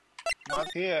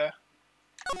 Not here.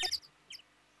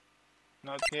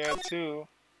 Not here too.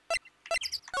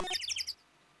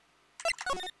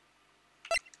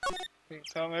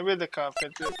 So maybe the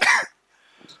carpet.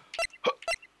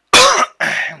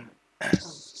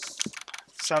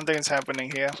 Something's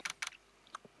happening here.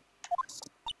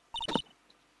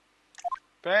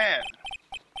 Ben.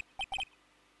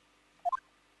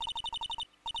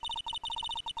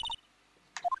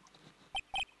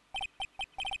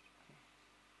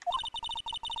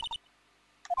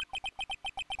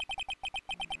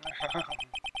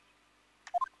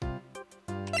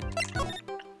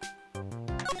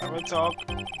 Have a talk.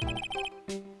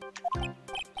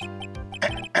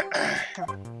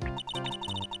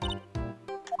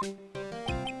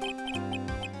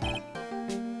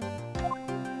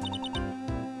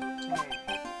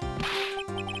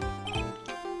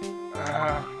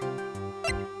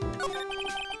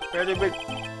 Very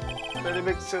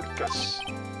big circus.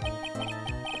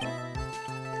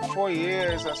 4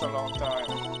 years, that's a long time.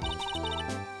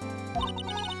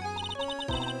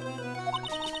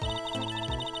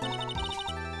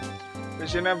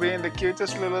 Regina being the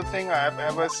cutest little thing I've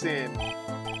ever seen.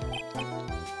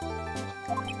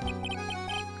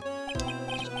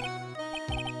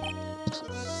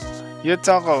 You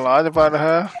talk a lot about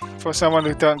her for someone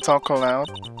who don't talk aloud.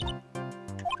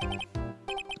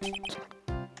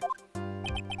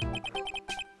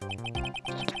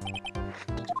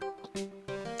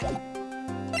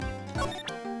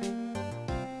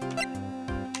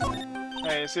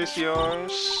 Hey, is this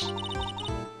yours?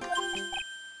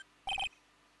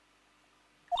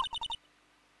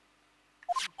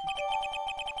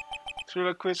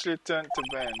 Thriller quiz returned to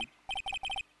Ben.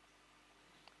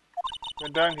 We're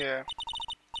done here.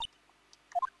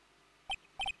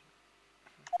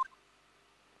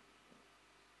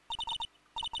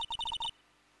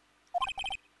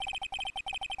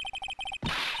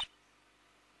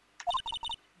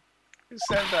 Who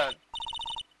said that?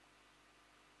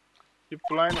 You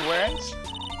blind wench?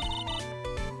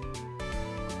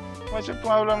 What's your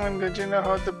problem and did you know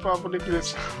how to properly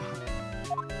glitch?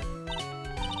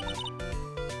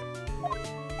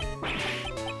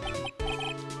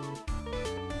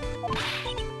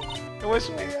 It was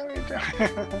me every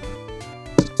time.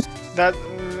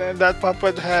 That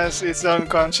puppet has its own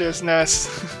consciousness.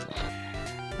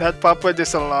 That puppet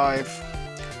is alive.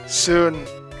 Soon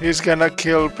he's gonna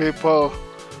kill people.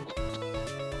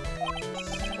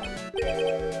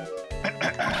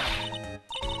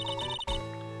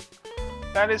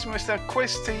 That is Mr.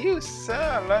 Quiz to you,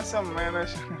 sir. Lots of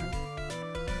manners.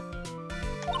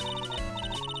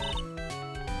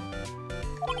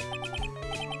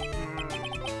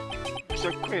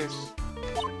 Mr. Quiz.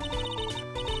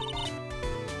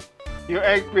 You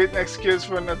 8-bit excuse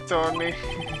for an attorney.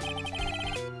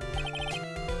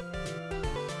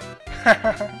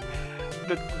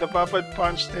 the puppet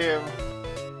punched him.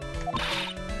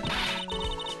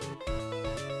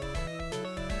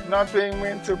 Not being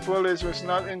mean to bullies was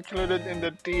not included in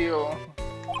the deal.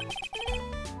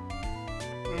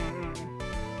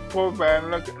 Poor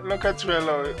Ben, look at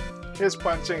Trillo. He's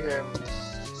punching him.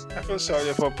 I feel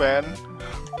sorry for Ben.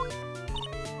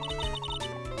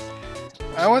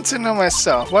 I want to know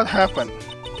myself, what happened?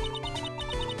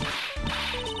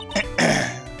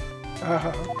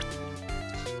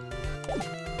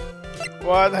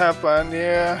 What happened?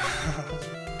 Yeah.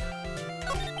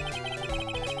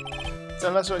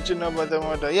 Tell us what you know about the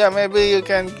murder. Yeah, maybe you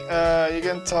can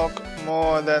talk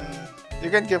more than you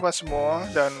can give us more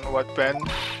than what Ben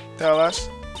tell us.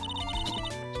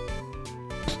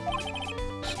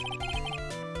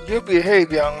 You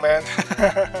behave, young man.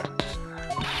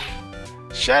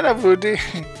 Shut up, Woody.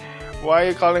 Why are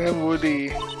you calling him Woody?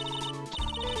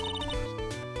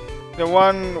 The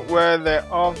one where they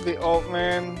off the old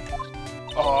man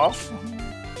off?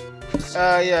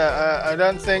 Yeah, I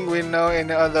don't think we know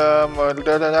any other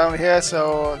murder down here,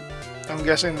 so I'm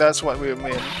guessing that's what we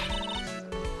mean.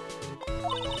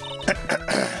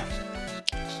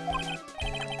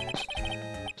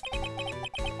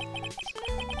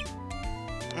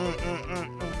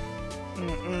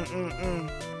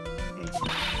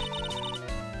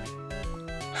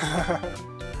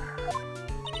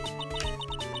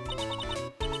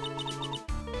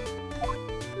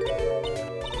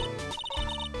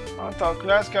 I thought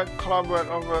class got clobbered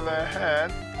over their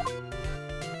head.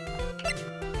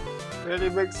 Really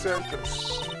big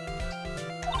circus.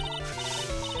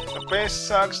 The bass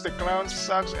sucks, the clown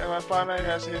sucks, and my partner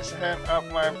has his hand up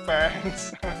my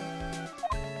pants.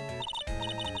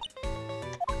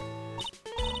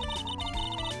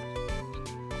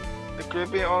 The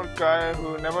creepy old guy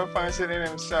who never finds it in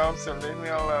himself, so leave me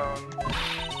alone.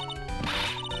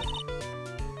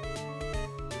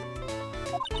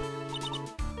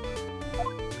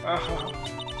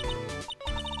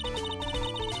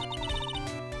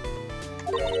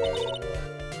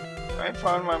 I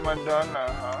found my Madonna,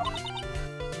 huh?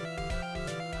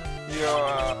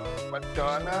 Your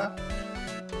Madonna?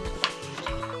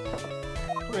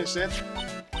 Who is it?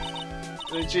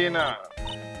 Regina.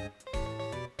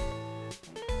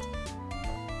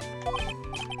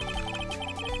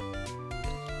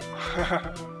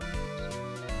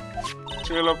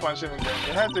 Trillo punched him again.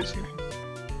 You had to see.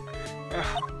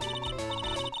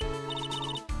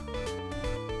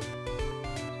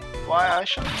 Why I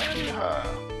should marry her?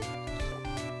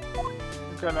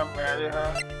 I'm gonna marry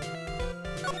her.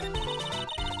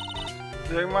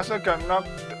 They must have got knocked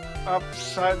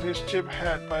upside his cheap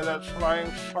head by that flying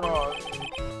frog.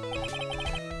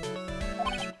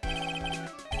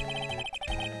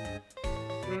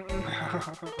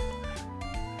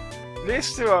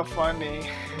 These two are funny.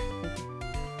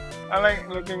 I like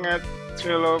looking at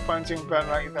Trillo punching Ben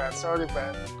like that. Sorry,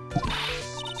 Ben.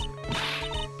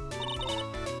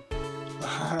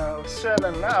 Shut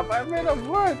up. I made of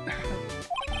wood.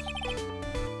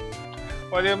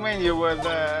 What do you mean you were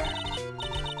there?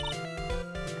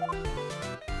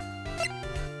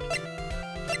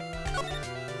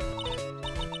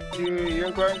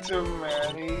 You're going to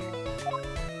marry?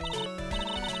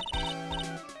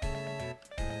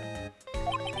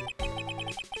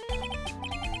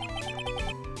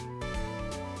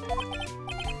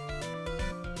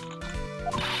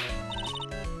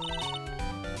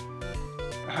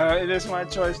 It is my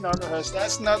choice, not hers.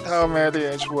 That's not how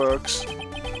marriage works.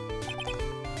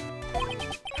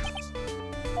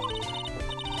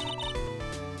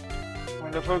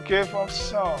 Wonderful gift of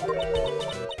song.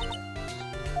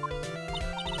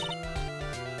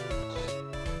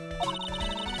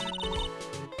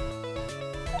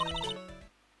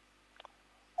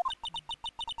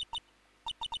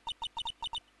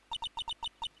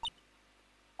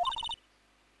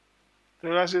 The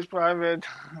rest is private.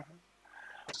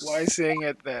 Why saying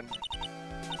it then?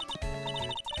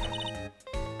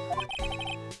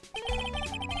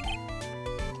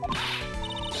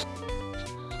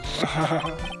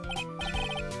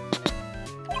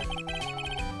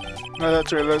 Another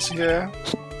trailer's here.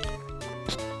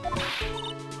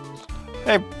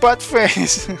 Hey, butt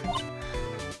face!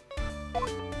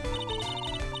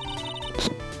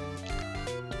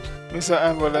 Mr.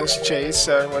 Ambulance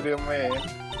Chaser, what do you mean?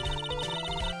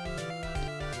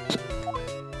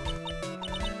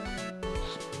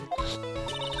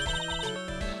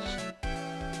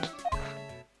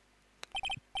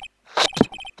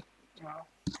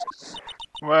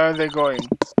 Where are they going?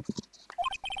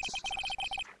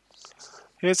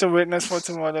 Here's a witness for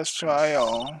tomorrow's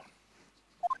trial.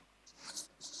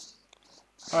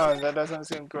 Oh, that doesn't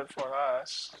seem good for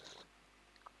us.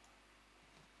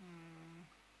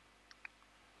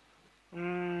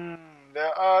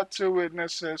 There are two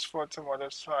witnesses for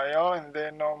tomorrow's trial, and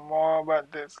they know more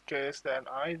about this case than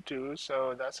I do,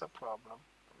 so that's a problem.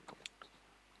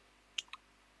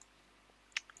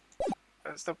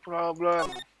 That's the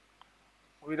problem.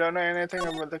 We don't know anything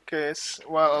about the case.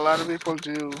 Well, a lot of people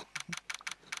do.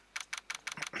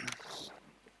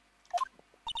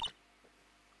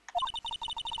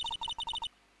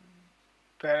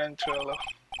 Ben and Trillo.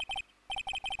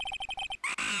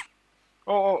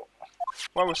 Oh,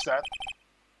 what was that?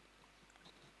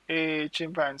 A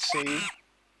chimpanzee.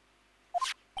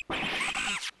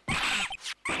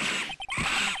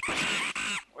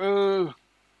 Ooh.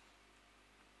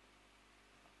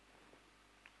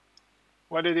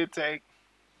 What did it take?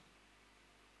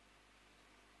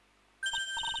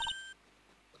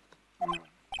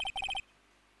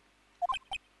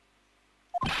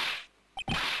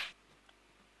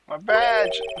 My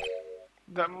badge!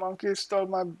 That monkey stole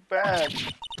my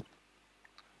badge.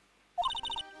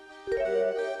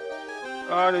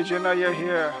 Oh, did you know you're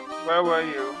here? Where were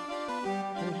you?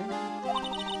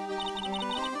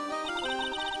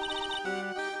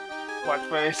 What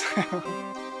face?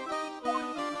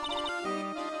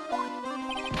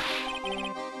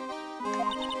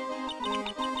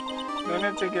 Don't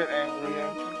need to get angry.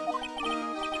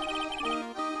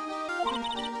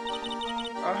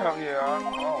 I'll help you out.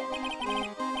 Oh.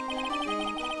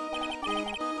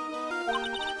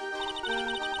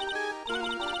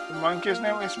 The monkey's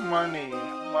name is Money.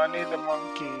 Money the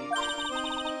monkey.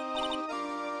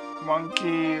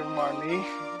 Monkey Money.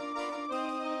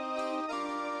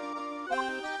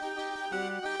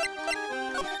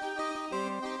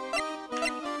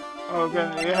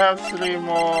 Okay, you have 3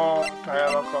 more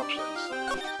dialogue options.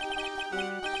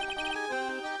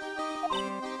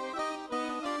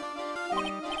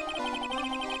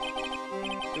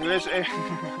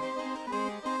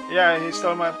 Yeah, he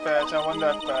stole my badge. I want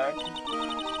that back.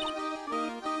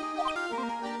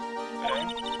 Okay.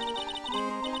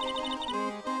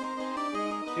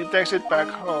 He takes it back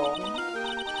home.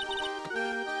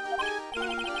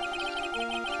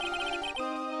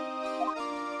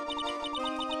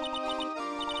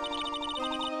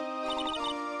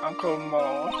 Uncle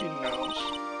Mo, he knows.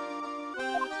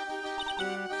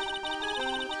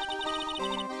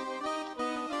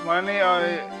 Money,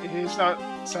 he's not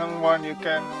someone you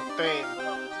can tame.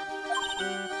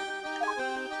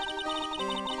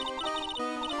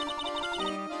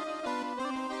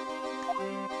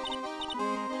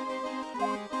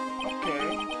 Okay.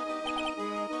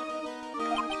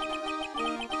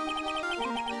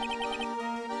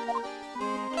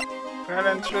 Ben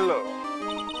and Trillo.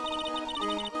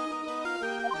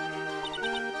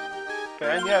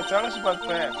 Ben? Yeah, tell us about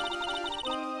Ben.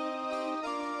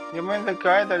 You mean the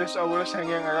guy that is always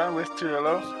hanging around with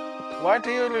Trillo? Why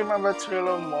do you remember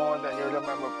Trillo more than you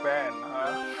remember Ben,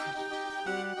 huh?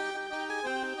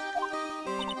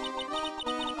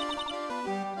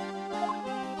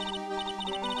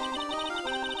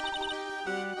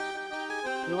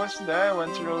 He was there when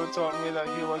Trillo told me that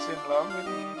he was in love with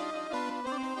me.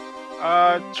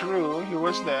 True, he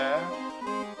was there.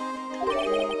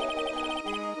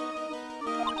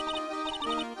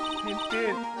 He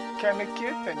did. Kinda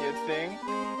cute, don't you think?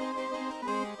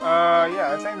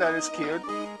 Yeah, I think that is cute.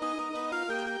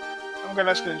 I'm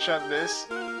gonna screenshot this.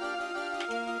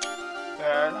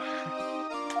 There.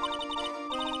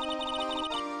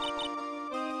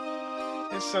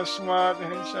 He's so smart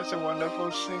and he's such a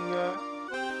wonderful singer.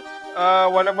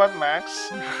 What about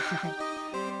Max?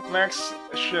 Max,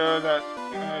 sure that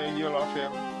you love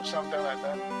him, something like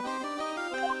that.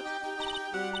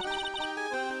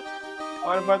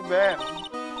 What about Ben?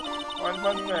 What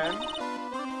about Ben?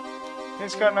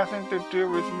 He's got nothing to do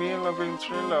with me loving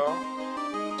Trillo.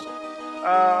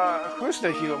 Who's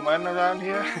the human around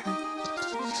here?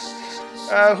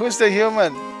 Who's the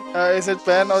human? Is it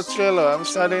Ben or Trillo? I'm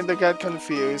starting to get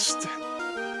confused.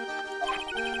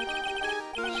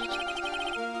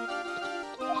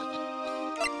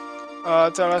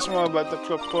 Tell us more about the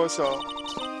proposal.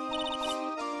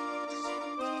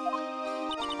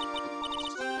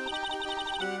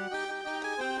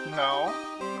 No?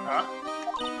 Huh?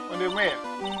 What do you mean?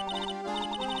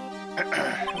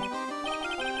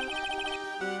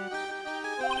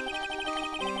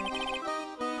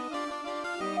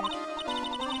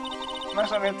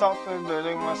 Must only talk to the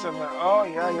ring master. Oh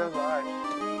yeah, you're right.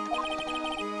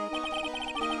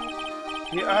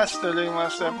 He asked the ring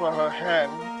master for her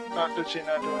hand, not the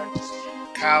China direct.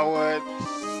 Coward.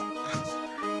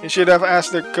 He should have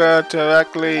asked the girl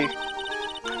directly.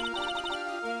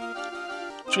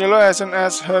 Trillo hasn't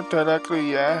asked her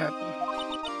directly yet.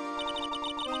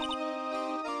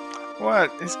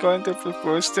 What? He's going to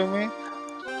propose to me?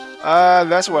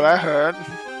 That's what I heard.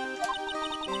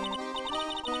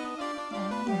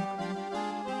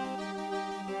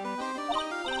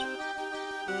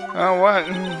 What?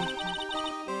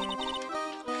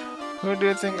 Who do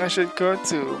you think I should go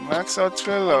to? Max or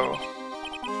Trillo?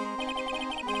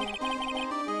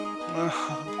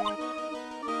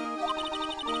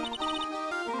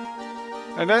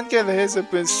 I don't get that he's a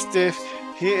bit stiff.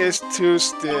 He is too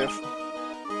stiff.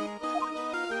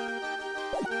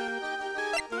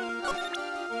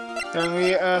 Can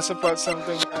we ask about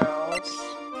something else?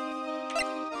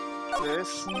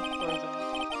 This?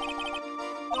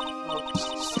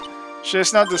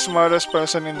 She's not the smartest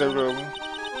person in the room.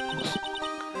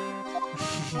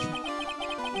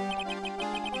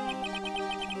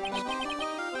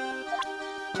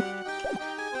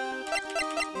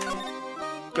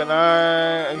 Can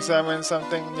I examine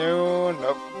something new?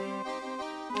 Nope.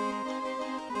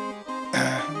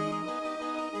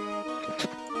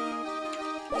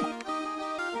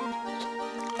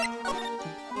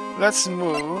 Let's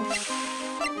move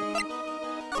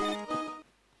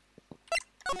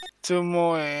to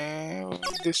more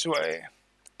this way.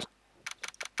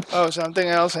 Oh, something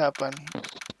else happened.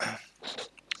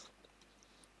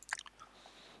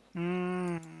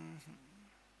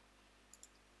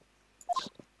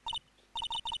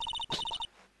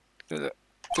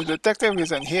 The detective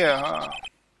isn't here, huh?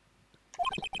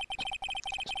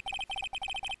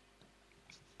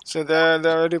 So they're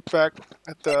already back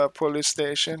at the police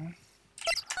station.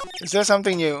 Is there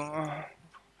something new?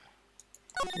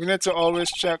 We need to always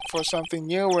check for something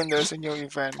new when there's a new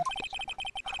event.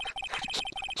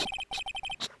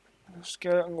 Let's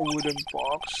get a wooden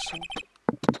box.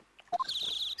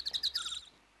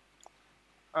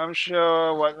 I'm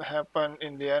sure what happened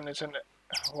in the end isn't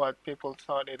what people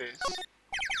thought it is.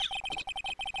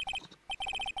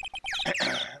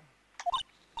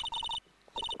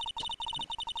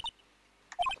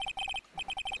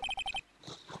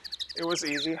 It was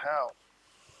easy, how?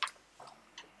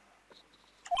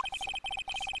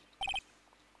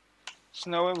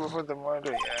 Snowing before the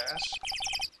murder, yes.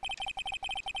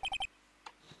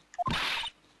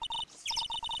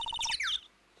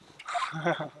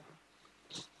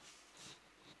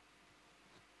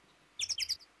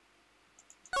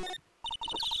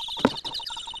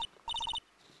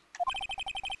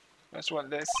 That's what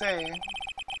they say.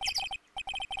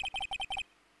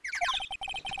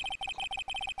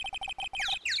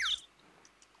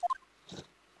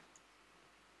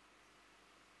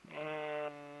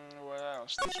 What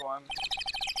else? This one.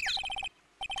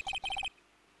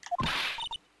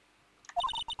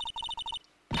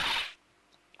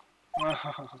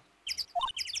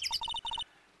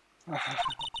 What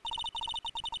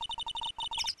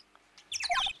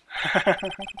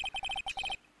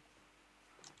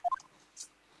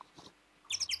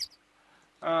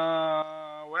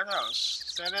else?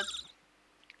 Is that it?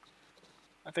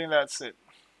 I think that's it.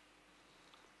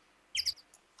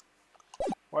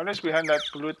 What is behind that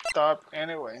blue top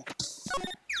anyway?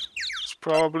 It's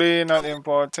probably not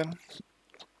important.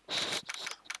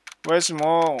 Where's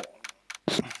Mo?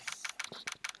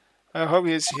 I hope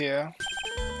he's here.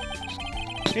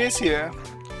 He's here.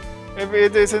 If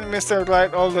it isn't Mr.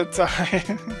 Right all the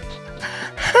time.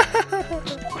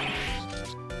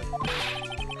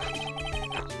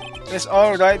 It's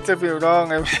alright to be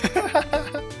wrong.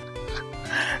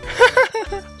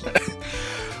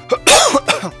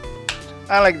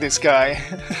 I like this guy.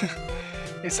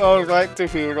 It's alright to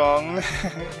be wrong.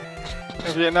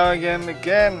 Every now and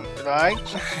again, right?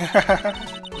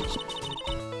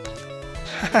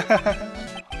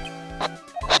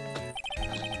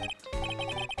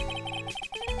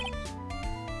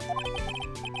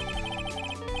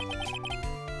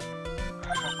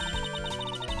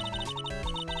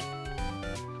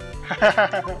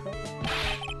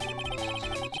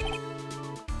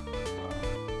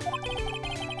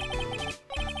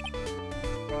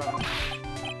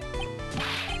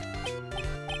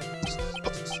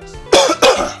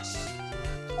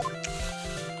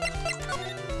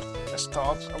 Let's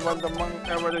talk about the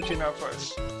Gina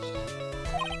first.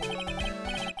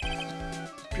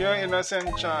 Pure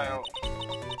innocent child.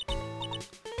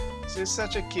 She's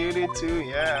such a cutie too,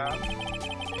 yeah.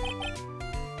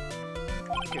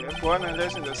 Okay, born and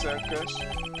raised in the circus.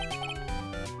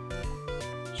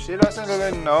 She doesn't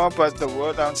really know about the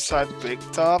world outside Big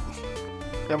Top.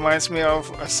 Reminds me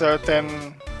of a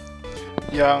certain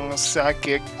young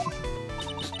psychic.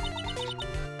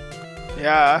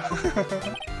 Yeah.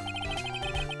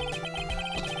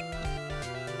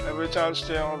 Every child's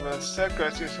dream of the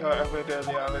circus is her everyday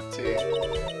reality.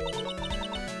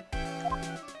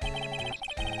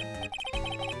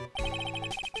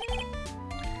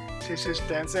 She's just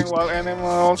dancing while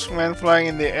animals, men flying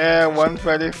in the air, one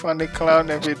very funny clown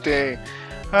every day.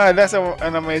 Ah, that's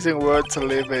an amazing world to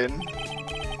live in.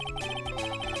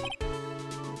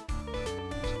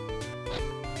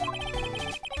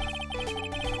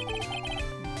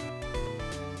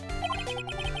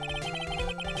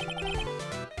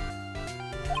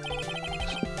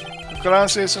 The clown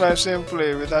sees life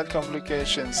simply, without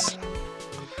complications.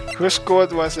 Whose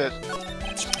quote was it?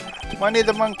 Money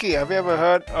the monkey. Have you ever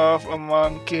heard of a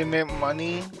monkey named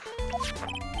Money?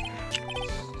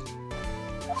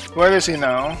 Where is he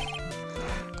now?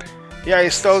 Yeah, he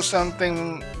stole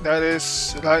something that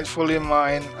is rightfully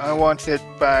mine. I want it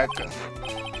back.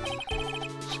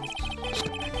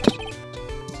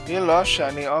 He loves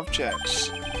shiny objects.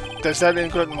 Does that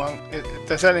include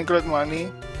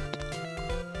money?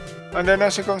 Under no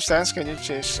circumstance can you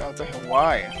chase after him.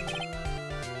 Why?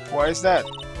 Why is that?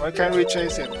 Why can't we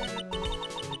chase him?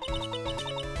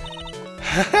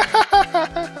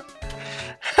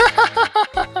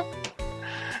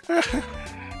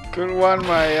 Good one,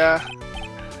 Maya.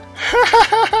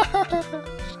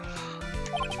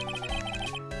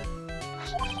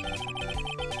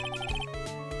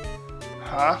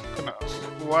 Huh?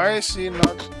 Why is he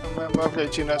not a member of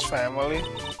Regina's family?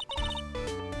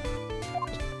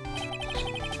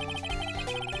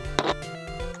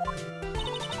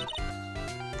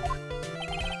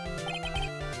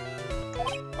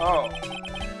 Oh.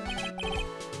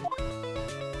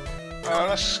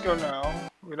 Let's go now.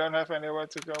 We don't have anywhere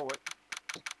to go with.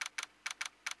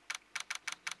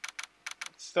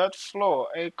 It's that floor,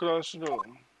 a closed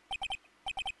room.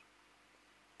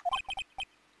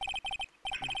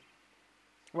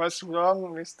 What's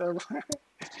wrong, Mr.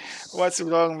 What's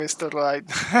wrong, Mr. Wright?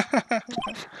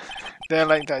 They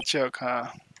like that joke,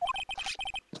 huh?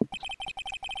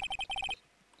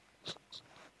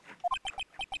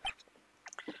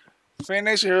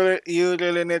 Finish, you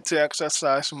really need to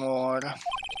exercise more.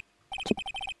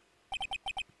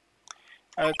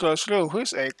 Acro's room.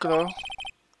 Who's Acro?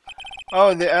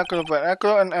 Oh, the acrobat.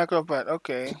 Acro and acrobat.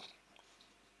 Okay.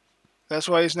 That's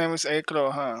why his name is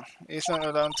Acro, huh? He's not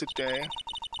around today.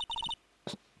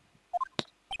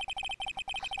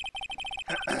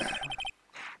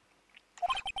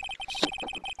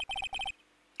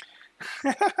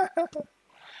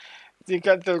 You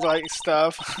got the right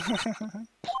stuff.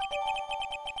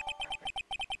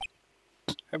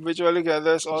 Habitually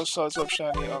gathers all sorts of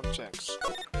shiny objects.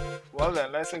 Well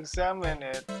then, let's examine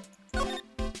it.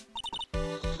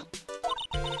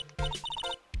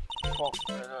 Oh,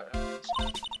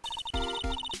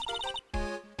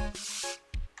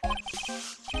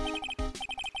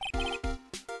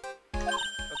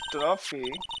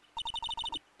 trophy.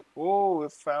 Oh, we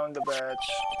found the badge.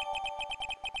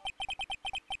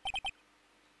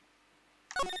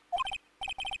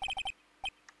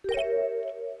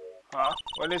 Huh?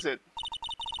 What is it?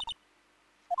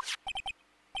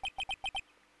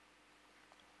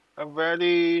 A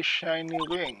very shiny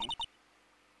ring.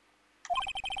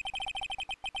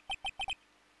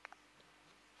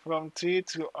 From T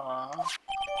to R.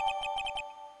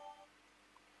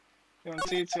 From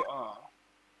T to R.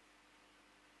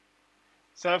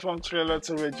 Is that from Trailer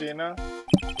to Regina?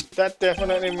 That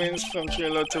definitely means from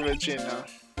Trailer to Regina.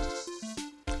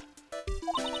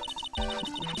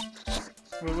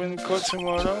 We're going to go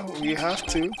tomorrow. We have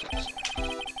to.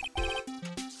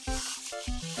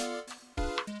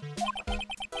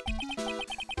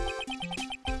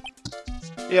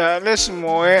 Yeah, at least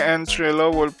Moe and Trailer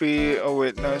will be a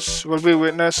witness. Will be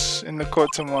witness in the court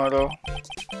tomorrow.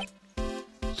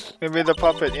 Maybe the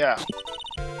puppet, yeah.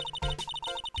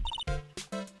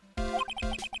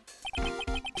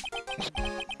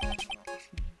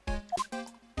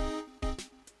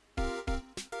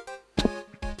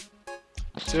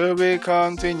 To be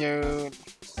continued.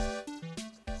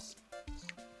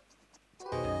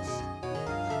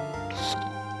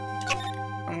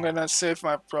 I'm gonna save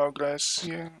my progress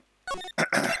here.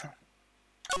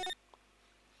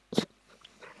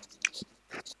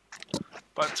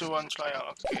 Part 2 on trial,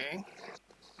 okay.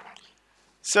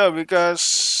 So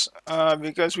because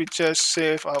we just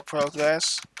saved our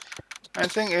progress, I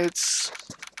think it's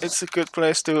a good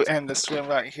place to end the stream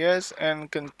right here and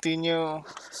continue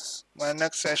my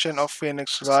next session of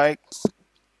Phoenix Wright.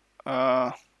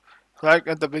 Right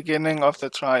at the beginning of the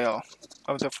trial,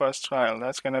 of the first trial.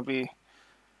 That's gonna be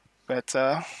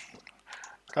better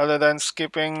rather than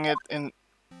skipping it in.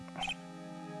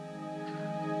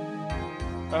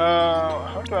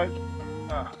 How do I?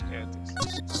 Here it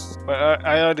is. But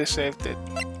I already saved it.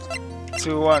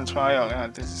 2-1 trial. Yeah,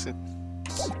 this is it.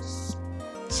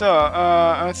 So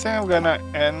I think I'm gonna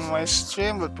end my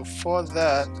stream, but before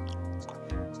that,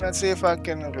 let's see if I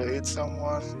can raid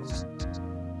someone.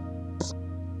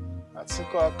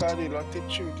 Atsuko Akari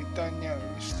Lotichu Titania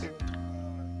still.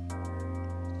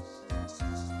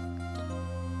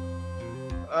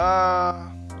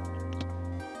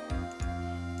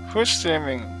 Who's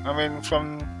streaming? I mean,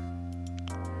 from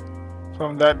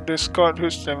that Discord,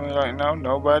 who's streaming right now?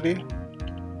 Nobody.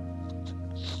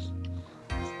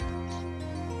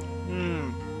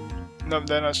 Nope,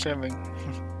 they're not streaming.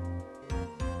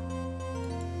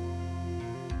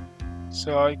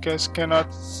 So I guess cannot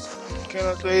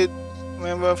raid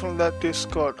member from that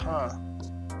Discord, huh?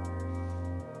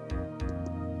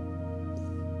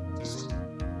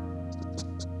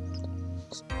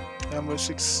 Number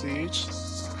 6 Siege.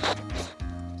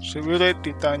 Should we raid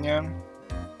Titanian?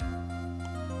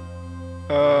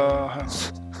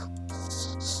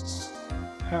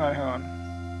 Hang on.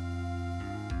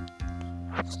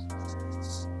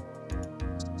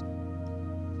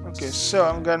 Okay, so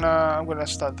I'm gonna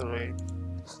start the raid.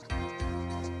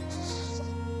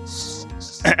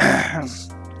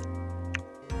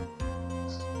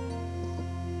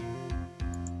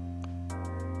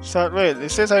 Start raid.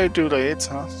 This is how you do raids,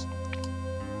 huh?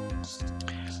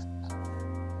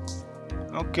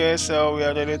 Okay, so we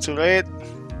are ready to raid.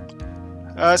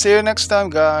 See you next time,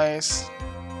 guys.